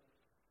right.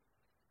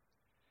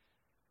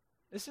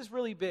 This is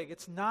really big.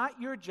 It's not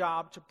your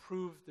job to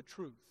prove the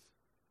truth.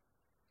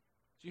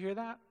 Did you hear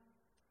that?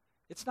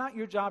 It's not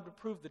your job to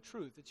prove the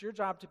truth. It's your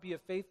job to be a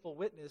faithful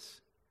witness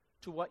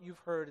to what you've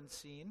heard and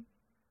seen.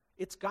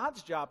 It's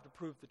God's job to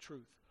prove the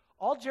truth.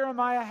 All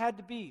Jeremiah had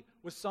to be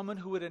was someone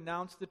who would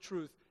announce the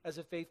truth as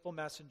a faithful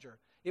messenger.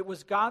 It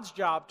was God's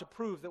job to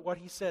prove that what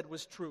he said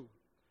was true.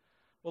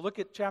 Well, look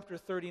at chapter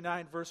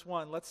 39, verse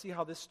 1. Let's see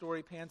how this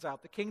story pans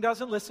out. The king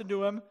doesn't listen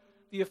to him.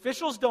 The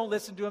officials don't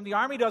listen to him. The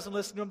army doesn't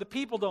listen to him. The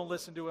people don't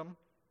listen to him.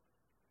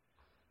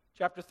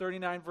 Chapter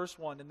 39, verse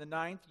 1. In the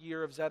 9th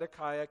year of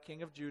Zedekiah,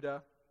 king of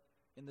Judah,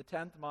 in the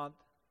 10th month,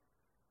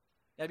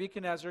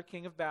 Nebuchadnezzar,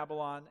 king of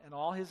Babylon, and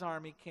all his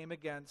army came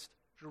against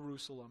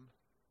Jerusalem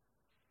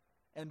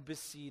and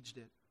besieged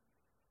it.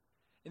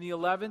 In the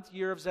 11th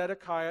year of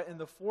Zedekiah, in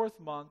the 4th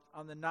month,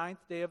 on the 9th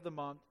day of the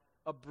month,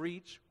 a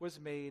breach was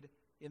made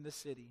in the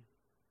city.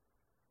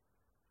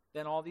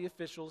 Then all the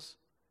officials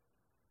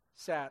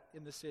sat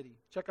in the city.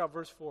 Check out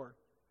verse 4.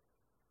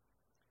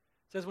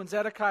 It says, when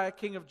Zedekiah,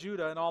 king of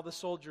Judah, and all the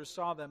soldiers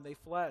saw them, they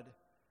fled,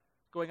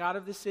 going out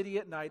of the city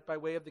at night by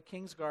way of the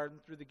king's garden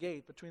through the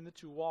gate between the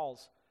two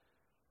walls.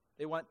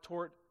 They went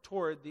toward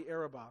the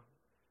Arabah.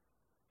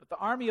 But the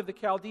army of the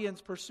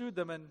Chaldeans pursued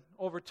them and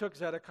overtook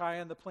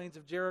Zedekiah in the plains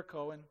of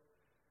Jericho. And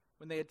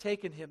when they had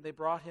taken him, they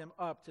brought him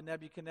up to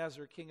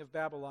Nebuchadnezzar, king of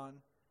Babylon,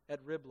 at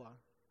Riblah,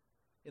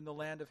 in the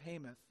land of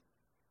Hamath.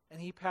 And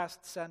he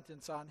passed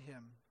sentence on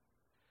him.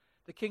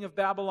 The king of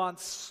Babylon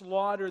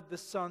slaughtered the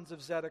sons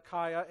of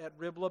Zedekiah at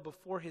Riblah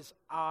before his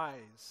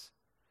eyes.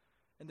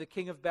 and the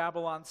king of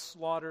Babylon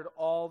slaughtered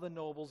all the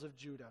nobles of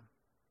Judah.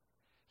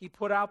 He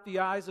put out the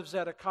eyes of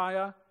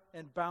Zedekiah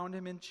and bound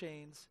him in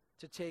chains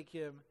to take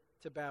him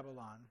to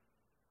Babylon.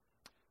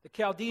 The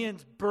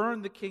Chaldeans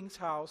burned the king's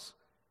house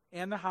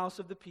and the house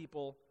of the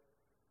people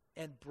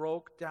and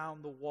broke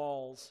down the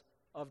walls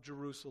of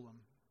Jerusalem.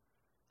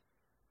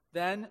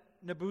 Then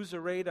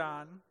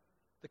Nebuzaradan,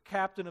 the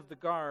captain of the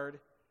guard,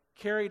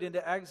 carried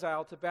into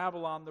exile to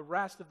Babylon the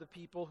rest of the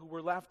people who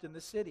were left in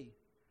the city,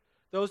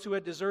 those who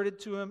had deserted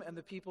to him and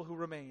the people who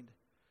remained.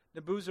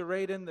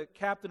 Nebuzaradan, the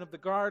captain of the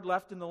guard,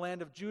 left in the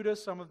land of Judah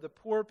some of the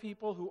poor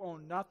people who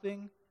owned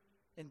nothing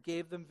and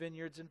gave them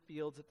vineyards and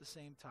fields at the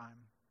same time.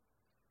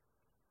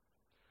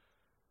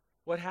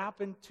 What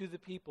happened to the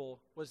people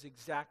was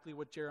exactly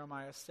what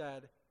Jeremiah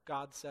said,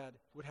 God said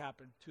would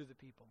happen to the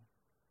people.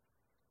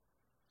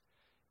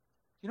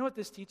 You know what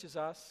this teaches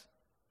us?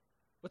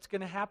 What's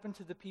going to happen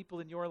to the people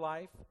in your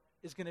life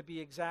is going to be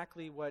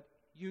exactly what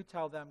you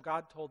tell them,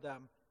 God told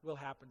them, will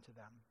happen to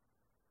them.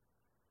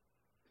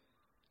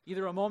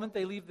 Either a moment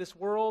they leave this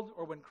world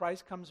or when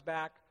Christ comes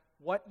back,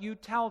 what you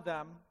tell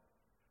them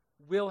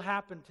will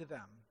happen to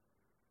them.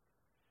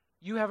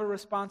 You have a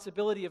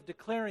responsibility of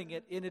declaring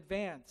it in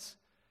advance.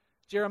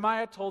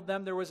 Jeremiah told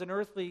them there was an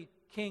earthly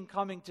king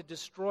coming to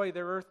destroy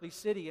their earthly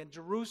city, and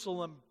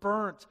Jerusalem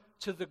burnt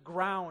to the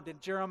ground,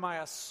 and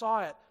Jeremiah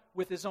saw it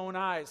with his own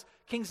eyes.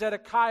 King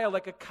Zedekiah,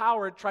 like a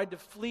coward, tried to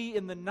flee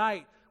in the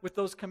night with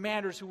those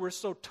commanders who were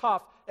so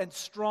tough and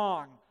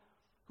strong,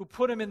 who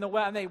put him in the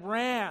way, and they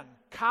ran,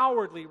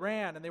 cowardly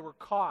ran, and they were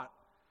caught.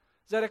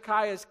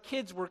 Zedekiah's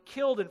kids were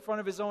killed in front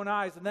of his own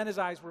eyes, and then his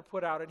eyes were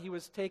put out, and he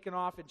was taken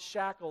off in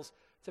shackles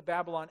to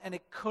Babylon. And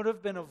it could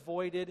have been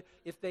avoided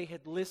if they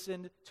had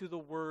listened to the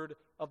word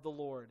of the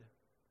Lord.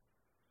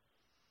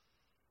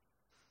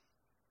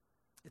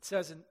 It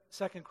says in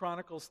 2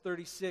 Chronicles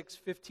 36,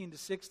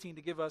 15-16,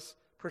 to give us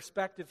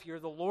perspective here,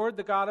 the Lord,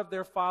 the God of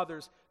their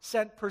fathers,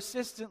 sent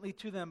persistently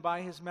to them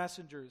by his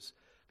messengers,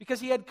 because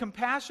he had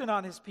compassion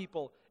on his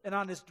people and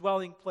on his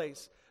dwelling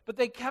place. But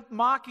they kept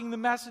mocking the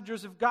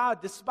messengers of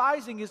God,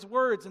 despising his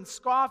words and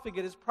scoffing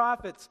at his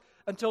prophets,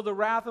 until the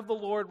wrath of the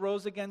Lord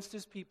rose against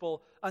his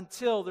people,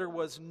 until there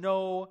was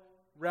no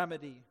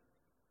remedy.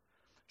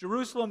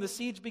 Jerusalem, the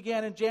siege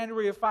began in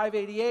January of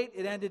 588.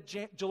 It ended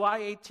July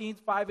 18th,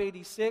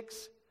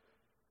 586.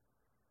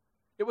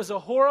 It was a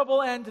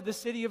horrible end to the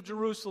city of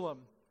Jerusalem.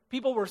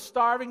 People were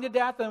starving to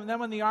death, and then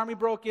when the army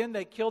broke in,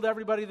 they killed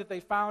everybody that they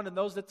found, and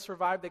those that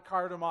survived, they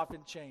carted them off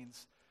in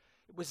chains.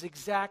 It was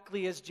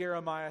exactly as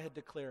Jeremiah had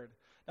declared.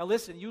 Now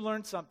listen, you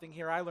learned something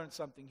here, I learned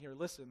something here.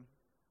 Listen.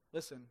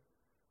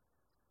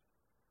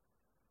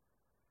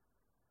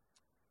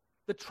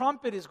 The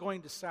trumpet is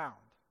going to sound.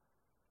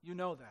 You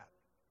know that.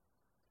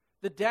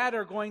 The dead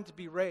are going to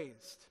be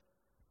raised.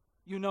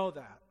 You know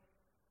that.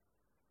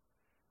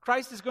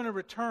 Christ is going to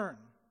return.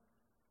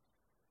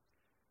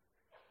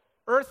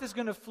 Earth is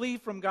going to flee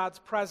from God's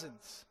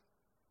presence.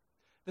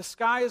 The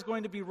sky is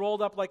going to be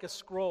rolled up like a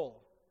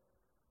scroll.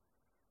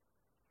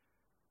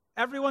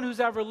 Everyone who's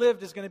ever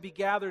lived is going to be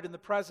gathered in the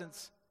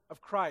presence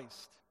of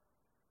Christ.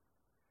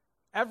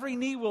 Every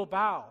knee will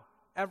bow.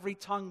 Every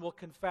tongue will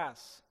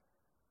confess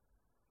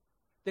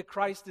that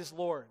Christ is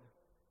Lord.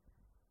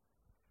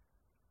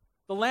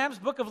 The Lamb's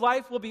book of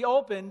life will be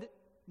opened,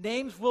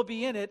 names will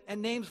be in it,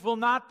 and names will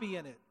not be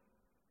in it.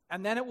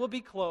 And then it will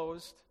be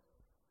closed,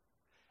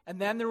 and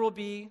then there will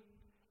be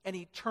an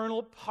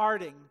eternal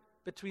parting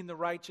between the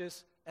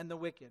righteous and the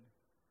wicked.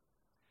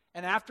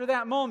 And after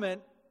that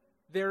moment,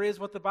 there is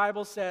what the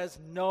Bible says,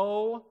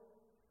 no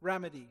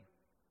remedy.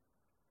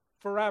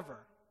 Forever.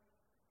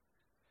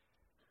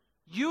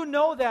 You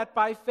know that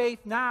by faith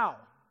now.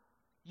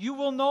 You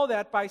will know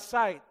that by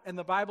sight, and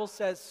the Bible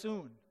says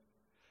soon.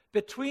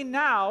 Between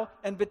now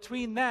and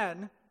between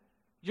then,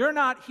 you're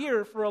not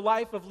here for a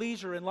life of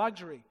leisure and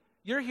luxury.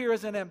 You're here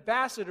as an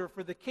ambassador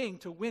for the King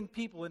to win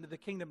people into the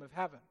kingdom of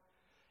heaven.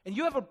 And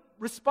you have a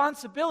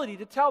responsibility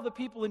to tell the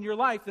people in your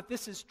life that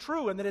this is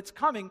true and that it's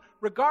coming,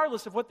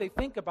 regardless of what they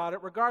think about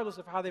it, regardless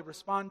of how they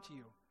respond to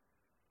you.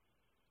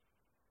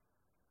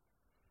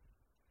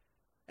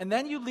 And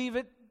then you leave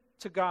it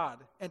to God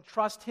and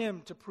trust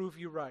Him to prove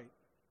you right.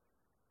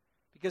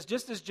 Because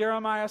just as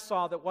Jeremiah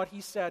saw that what he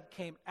said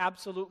came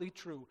absolutely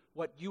true,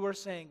 what you are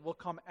saying will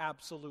come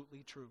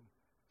absolutely true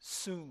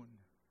soon.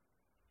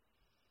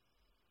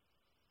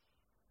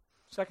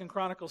 2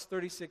 Chronicles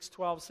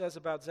 36:12 says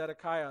about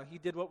Zedekiah, he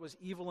did what was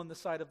evil in the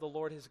sight of the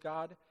Lord his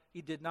God.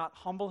 He did not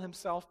humble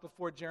himself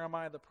before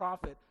Jeremiah the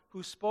prophet,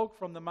 who spoke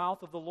from the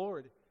mouth of the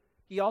Lord.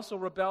 He also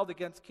rebelled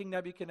against King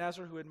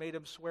Nebuchadnezzar, who had made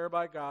him swear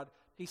by God.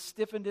 He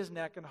stiffened his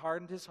neck and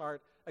hardened his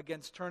heart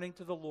against turning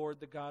to the Lord,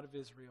 the God of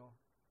Israel.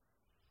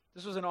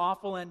 This was an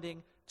awful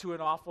ending to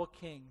an awful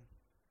king.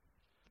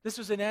 This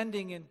was an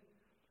ending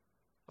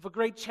of a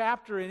great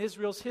chapter in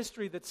Israel's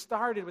history that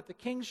started with the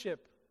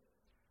kingship,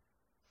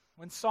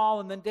 when Saul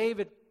and then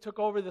David took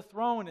over the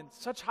throne and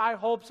such high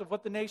hopes of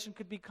what the nation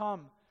could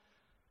become.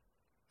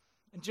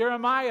 And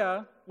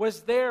Jeremiah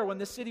was there when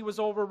the city was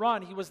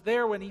overrun. He was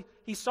there when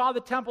he saw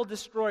the temple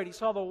destroyed. He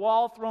saw the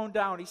wall thrown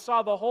down. He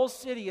saw the whole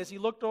city as he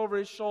looked over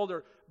his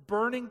shoulder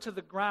burning to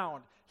the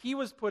ground. He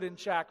was put in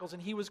shackles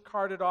and he was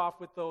carted off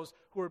with those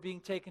who were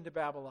being taken to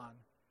Babylon.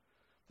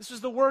 This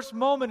was the worst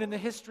moment in the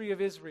history of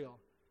Israel.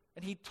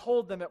 And he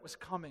told them it was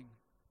coming.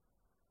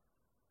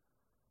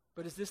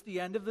 But is this the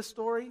end of the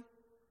story?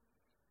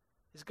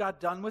 Is God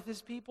done with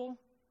his people?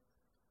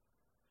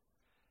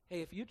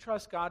 Hey, if you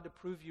trust God to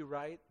prove you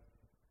right,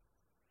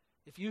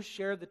 if you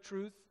share the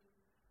truth,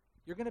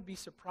 you're going to be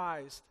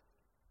surprised.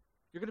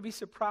 You're going to be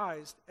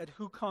surprised at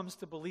who comes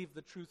to believe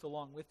the truth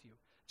along with you.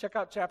 Check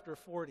out chapter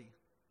 40.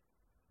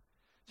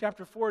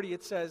 Chapter 40,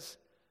 it says,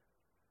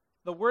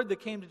 the word that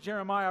came to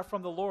Jeremiah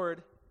from the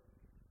Lord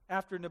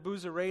after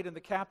Nebuzaradan,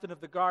 the captain of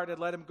the guard, had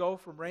let him go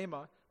from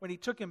Ramah, when he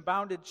took him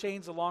bound in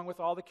chains along with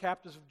all the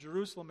captives of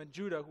Jerusalem and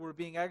Judah who were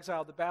being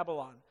exiled to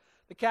Babylon.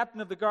 The captain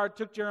of the guard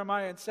took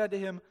Jeremiah and said to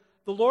him,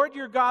 the Lord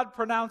your God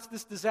pronounced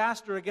this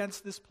disaster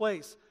against this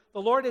place.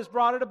 The Lord has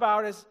brought it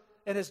about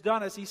and has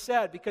done as he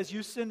said, because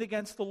you sinned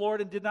against the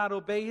Lord and did not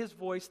obey his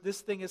voice,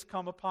 this thing has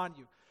come upon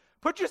you.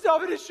 Put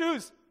yourself in his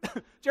shoes.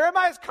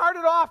 Jeremiah's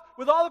carted off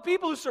with all the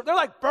people who serve. They're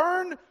like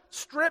burned,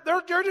 stripped.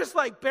 They're just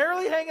like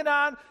barely hanging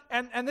on.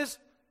 And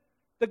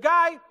the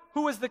guy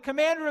who was the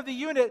commander of the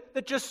unit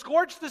that just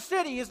scorched the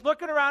city is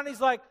looking around and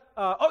he's like,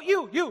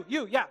 you,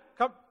 yeah,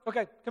 come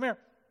here.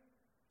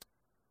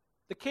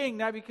 The king,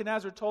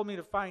 Nebuchadnezzar, told me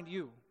to find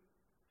you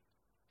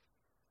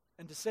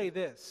and to say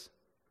this.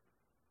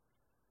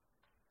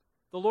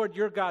 The Lord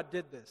your God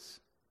did this,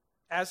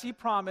 as he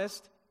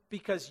promised,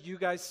 because you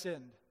guys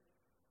sinned.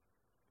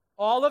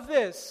 All of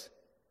this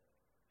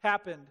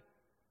happened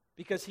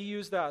because he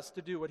used us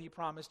to do what he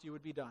promised you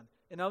would be done.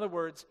 In other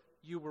words,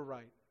 you were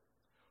right.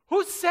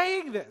 Who's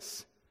saying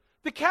this?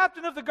 The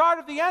captain of the guard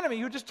of the enemy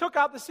who just took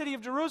out the city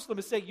of Jerusalem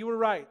is saying, you were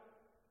right.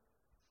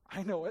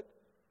 I know it.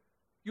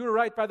 You were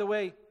right, by the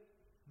way.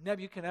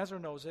 Nebuchadnezzar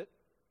knows it.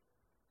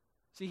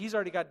 See, he's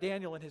already got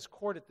Daniel in his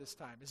court at this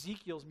time.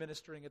 Ezekiel's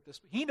ministering at this.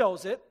 He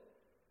knows it.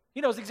 He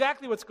knows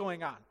exactly what's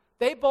going on.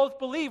 They both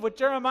believe what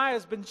Jeremiah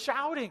has been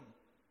shouting.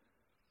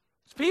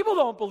 People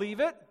don't believe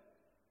it.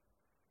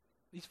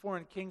 These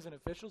foreign kings and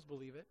officials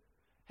believe it.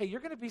 Hey, you're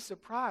going to be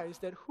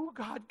surprised at who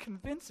God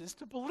convinces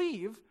to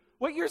believe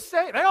what you're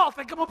saying. They all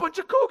think I'm a bunch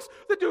of kooks.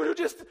 The dude who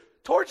just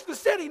torched the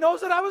city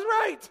knows that I was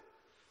right.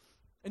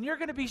 And you're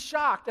going to be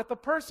shocked at the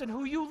person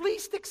who you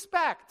least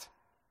expect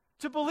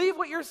to believe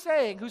what you're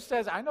saying, who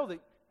says, I know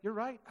that you're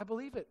right. I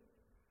believe it.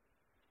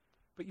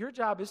 But your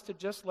job is to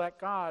just let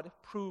God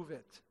prove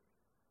it.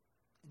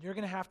 And you're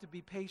going to have to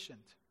be patient.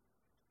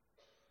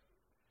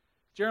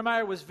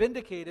 Jeremiah was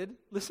vindicated.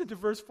 Listen to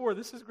verse 4.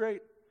 This is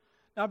great.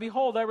 Now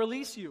behold, I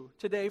release you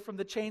today from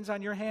the chains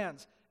on your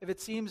hands. If it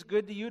seems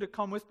good to you to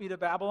come with me to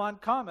Babylon,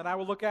 come, and I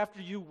will look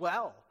after you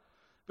well.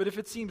 But if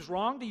it seems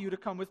wrong to you to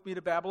come with me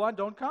to Babylon,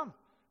 don't come.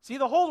 See,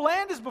 the whole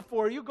land is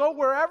before you. Go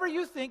wherever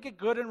you think it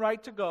good and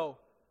right to go.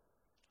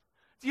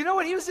 Do you know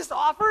what he was just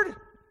offered?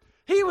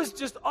 He was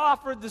just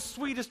offered the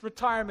sweetest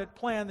retirement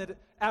plan that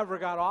ever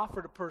got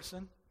offered a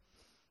person.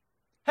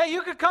 Hey,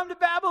 you could come to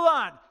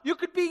Babylon. You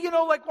could be,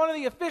 like one of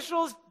the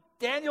officials.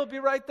 Daniel will be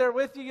right there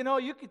with you.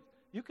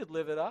 You could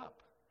live it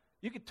up.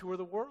 You could tour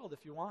the world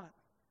if you want.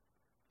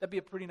 That'd be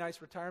a pretty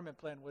nice retirement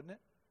plan, wouldn't it?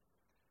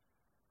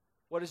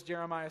 What does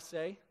Jeremiah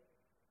say?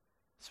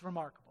 It's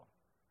remarkable.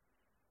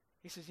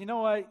 He says, you know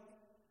what?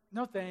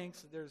 No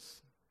thanks.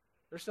 There's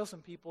still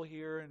some people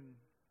here, and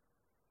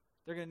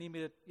they're going to need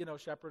me to,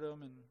 shepherd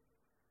them, and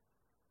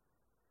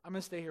I'm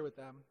going to stay here with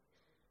them.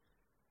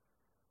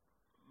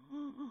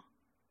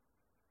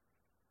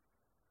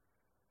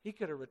 He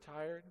could have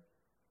retired.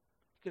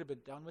 He could have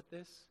been done with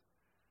this.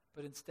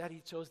 But instead,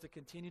 he chose to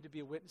continue to be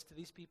a witness to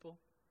these people.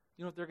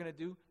 You know what they're going to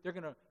do? They're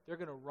going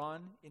to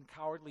run in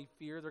cowardly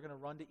fear. They're going to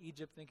run to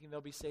Egypt thinking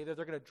they'll be saved there.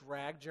 They're going to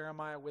drag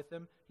Jeremiah with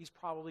them. He's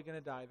probably going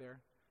to die there.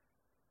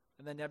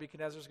 And then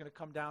Nebuchadnezzar is going to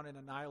come down and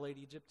annihilate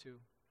Egypt too.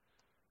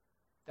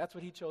 That's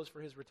what he chose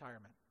for his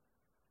retirement.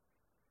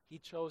 He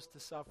chose to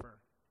suffer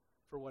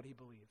for what he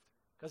believed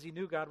because he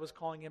knew God was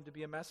calling him to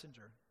be a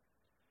messenger.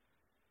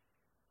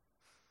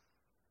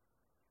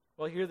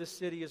 Well, here the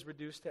city is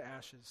reduced to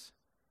ashes.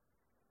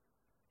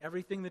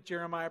 Everything that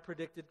Jeremiah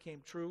predicted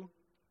came true.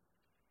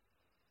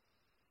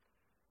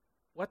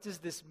 What does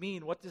this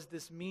mean? What does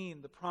this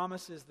mean? The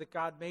promises that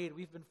God made,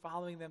 we've been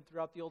following them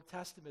throughout the Old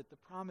Testament. The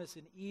promise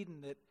in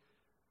Eden that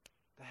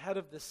the head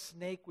of the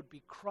snake would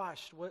be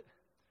crushed.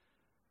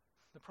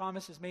 The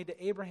promise is made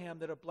to Abraham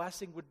that a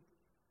blessing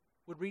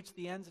would reach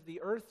the ends of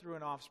the earth through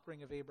an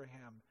offspring of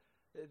Abraham.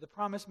 The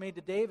promise made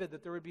to David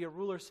that there would be a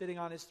ruler sitting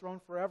on his throne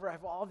forever.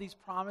 Have all these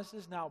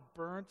promises now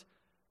burnt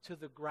to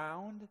the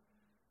ground?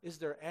 Is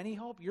there any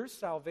hope? Your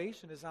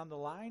salvation is on the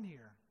line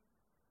here.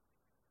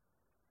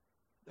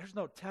 There's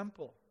no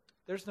temple.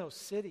 There's no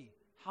city.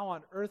 How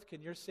on earth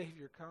can your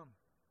Savior come?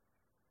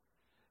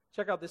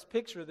 Check out this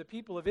picture. The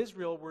people of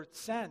Israel were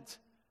sent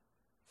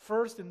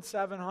first in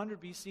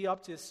 700 BC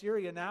up to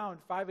Assyria. Now in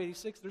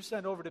 586, they're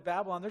sent over to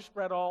Babylon. They're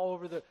spread all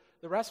over. The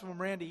rest of them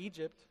ran to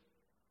Egypt.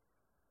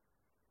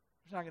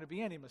 There's not going to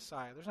be any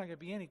Messiah. There's not going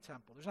to be any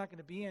temple. There's not going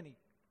to be any.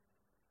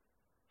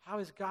 How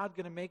is God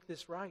going to make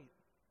this right?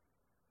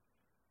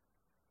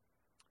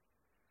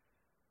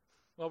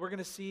 Well, we're going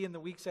to see in the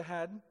weeks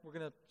ahead. We're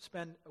going to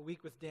spend a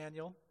week with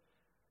Daniel.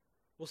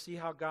 We'll see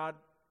how God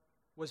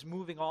was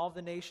moving all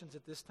the nations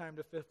at this time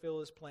to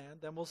fulfill his plan.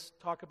 Then we'll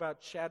talk about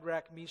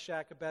Shadrach,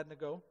 Meshach,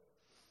 Abednego.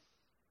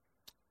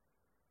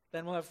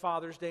 Then we'll have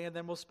Father's Day, and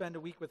then we'll spend a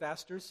week with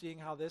Esther, seeing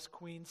how this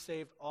queen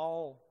saved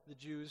all the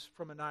Jews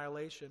from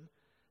annihilation.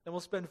 Then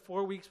we'll spend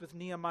 4 weeks with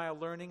Nehemiah,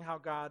 learning how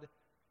God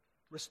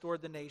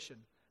restored the nation.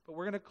 But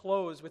we're going to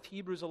close with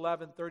Hebrews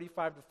 11,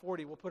 35 to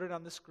 40. We'll put it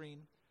on the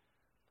screen.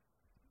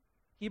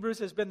 Hebrews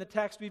has been the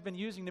text we've been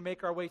using to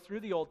make our way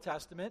through the Old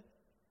Testament.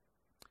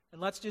 And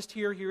let's just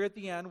hear here at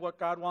the end what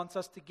God wants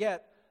us to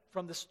get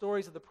from the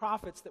stories of the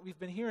prophets that we've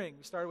been hearing.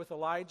 We started with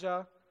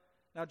Elijah,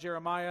 now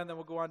Jeremiah, and then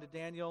we'll go on to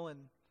Daniel.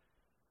 And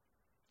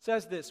it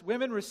says this: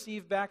 women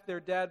receive back their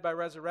dead by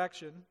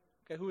resurrection.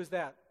 Okay, who is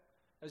that?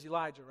 That was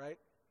Elijah, right?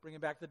 Bringing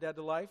back the dead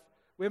to life.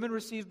 Women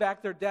receive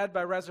back their dead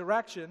by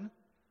resurrection.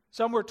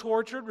 Some were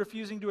tortured,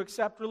 refusing to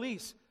accept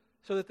release,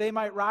 so that they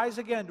might rise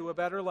again to a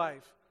better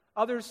life.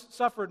 Others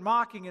suffered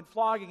mocking and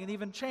flogging and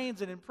even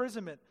chains and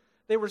imprisonment.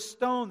 They were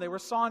stoned, they were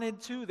sawn in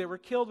two, they were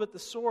killed with the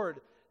sword.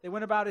 They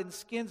went about in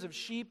skins of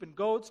sheep and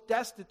goats,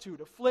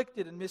 destitute,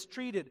 afflicted, and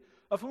mistreated,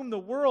 of whom the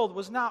world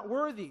was not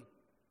worthy,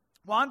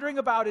 wandering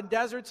about in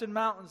deserts and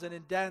mountains and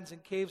in dens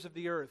and caves of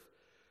the earth.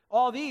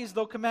 All these,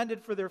 though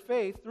commended for their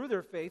faith, through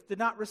their faith, did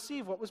not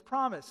receive what was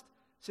promised,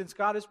 since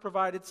God has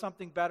provided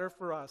something better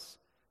for us,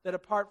 that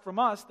apart from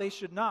us they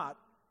should not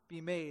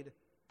be made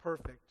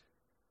perfect.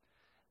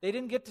 They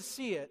didn't get to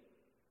see it.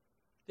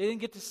 They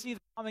didn't get to see the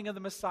coming of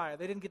the Messiah.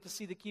 They didn't get to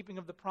see the keeping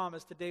of the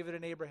promise to David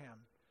and Abraham.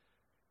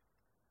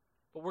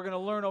 But we're going to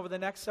learn over the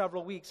next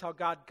several weeks how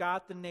God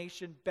got the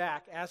nation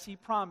back, as he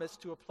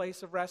promised, to a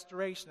place of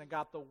restoration and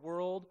got the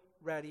world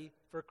ready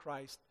for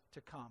Christ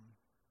to come.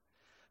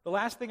 The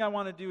last thing I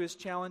want to do is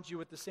challenge you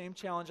with the same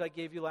challenge I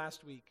gave you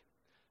last week.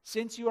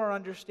 Since you are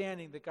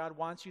understanding that God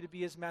wants you to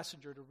be his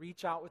messenger, to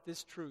reach out with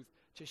this truth,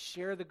 to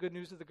share the good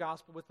news of the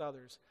gospel with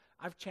others,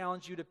 I've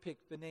challenged you to pick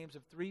the names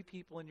of 3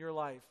 people in your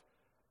life.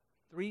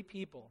 3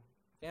 people.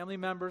 Family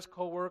members,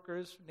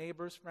 co-workers,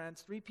 neighbors,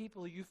 friends. 3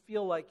 people who you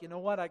feel like, you know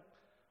what, I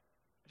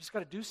just got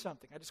to do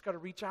something. I just got to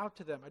reach out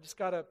to them. I just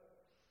got to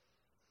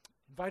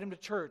invite them to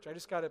church. I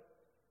just got to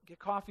get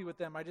coffee with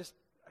them.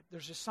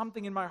 There's just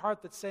something in my heart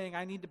that's saying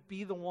I need to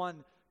be the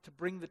one to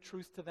bring the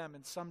truth to them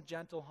in some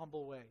gentle,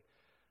 humble way.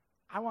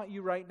 I want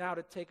you right now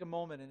to take a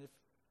moment, and if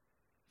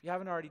you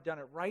haven't already done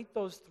it, write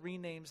those 3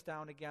 names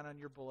down again on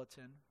your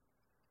bulletin.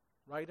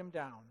 Write them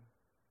down.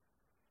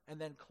 And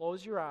then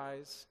close your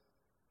eyes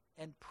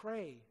and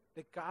pray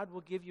that God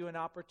will give you an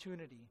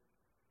opportunity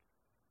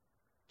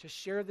to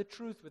share the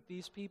truth with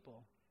these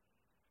people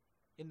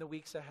in the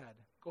weeks ahead.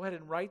 Go ahead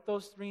and write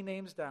those 3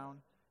 names down,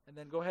 and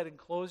then go ahead and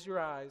close your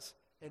eyes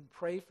and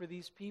pray for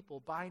these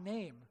people by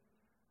name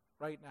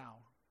right now.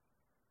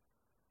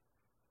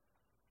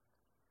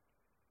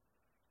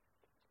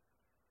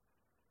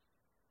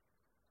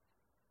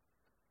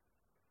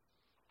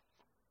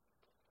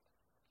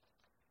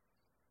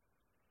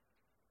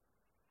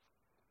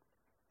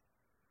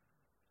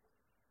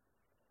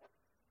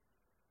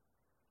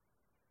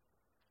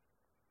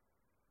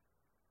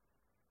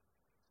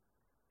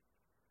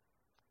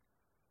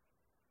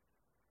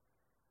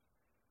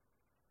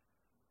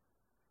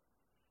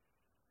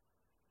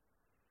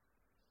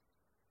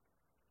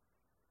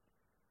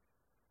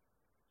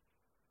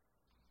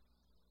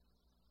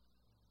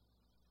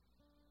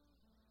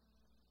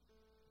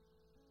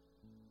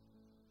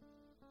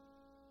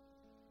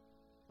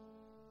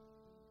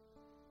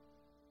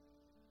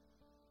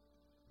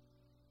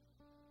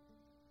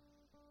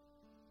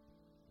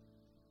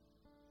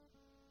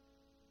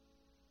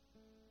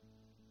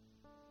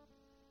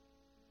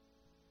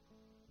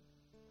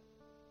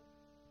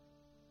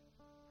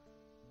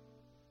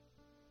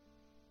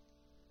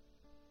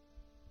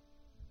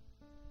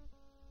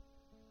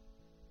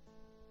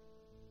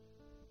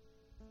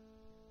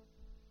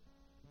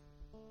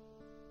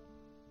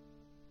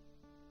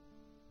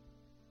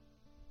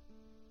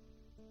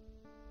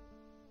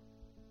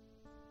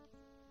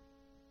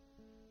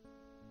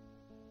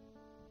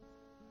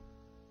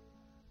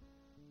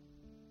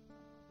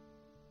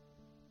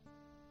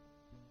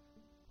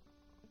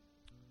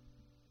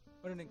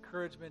 What an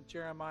encouragement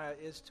Jeremiah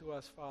is to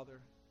us, Father.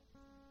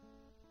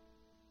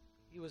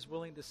 He was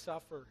willing to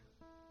suffer.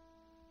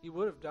 He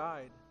would have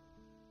died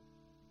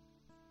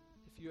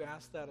if you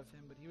asked that of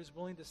him, but he was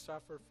willing to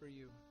suffer for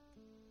you.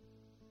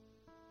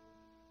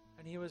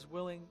 And he was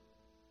willing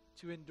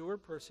to endure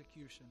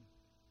persecution,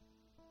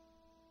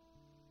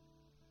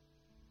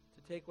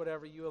 to take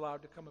whatever you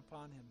allowed to come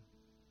upon him.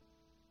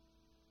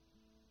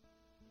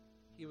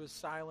 He was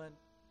silent.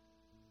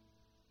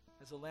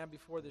 As a lamb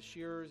before the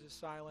shearers is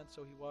silent,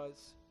 so he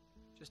was,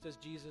 just as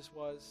Jesus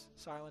was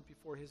silent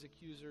before his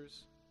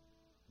accusers.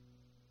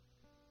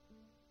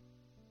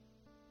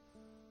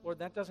 Lord,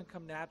 that doesn't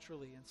come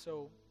naturally, and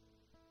so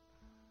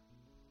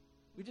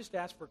we just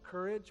ask for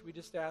courage. We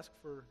just ask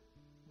for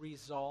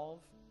resolve.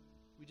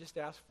 We just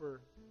ask for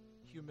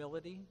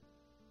humility.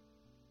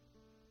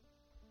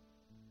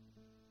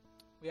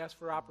 We ask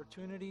for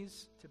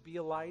opportunities to be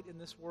a light in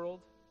this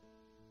world.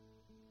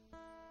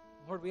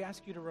 Lord, we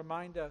ask you to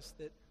remind us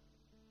that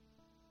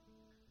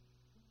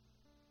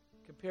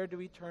compared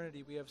to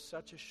eternity, we have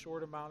such a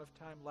short amount of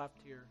time left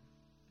here.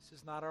 This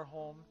is not our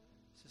home.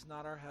 This is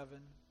not our heaven.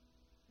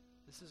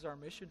 This is our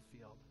mission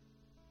field.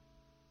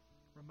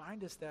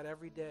 Remind us that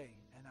every day.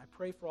 And I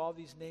pray for all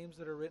these names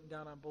that are written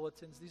down on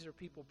bulletins. These are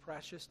people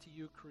precious to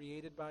you,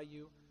 created by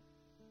you.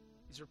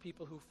 These are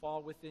people who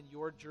fall within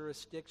your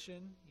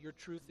jurisdiction. Your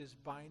truth is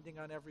binding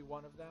on every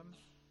one of them.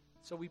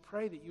 So we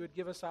pray that you would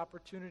give us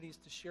opportunities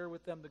to share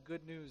with them the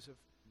good news of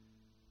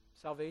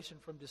salvation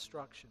from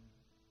destruction.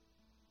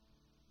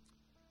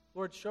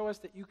 Lord, show us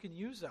that you can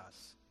use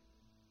us.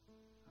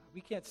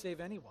 We can't save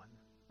anyone,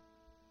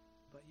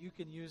 but you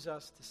can use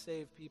us to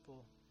save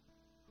people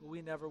who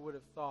we never would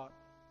have thought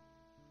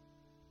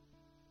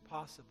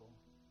possible.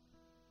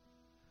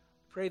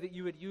 Pray that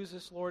you would use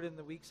us, Lord, in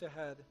the weeks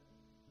ahead.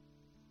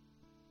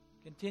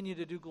 Continue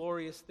to do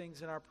glorious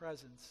things in our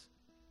presence.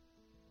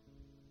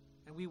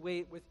 And we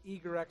wait with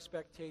eager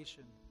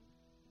expectation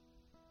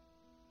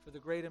for the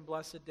great and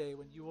blessed day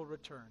when you will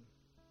return.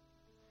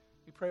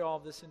 We pray all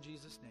of this in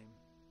Jesus' name.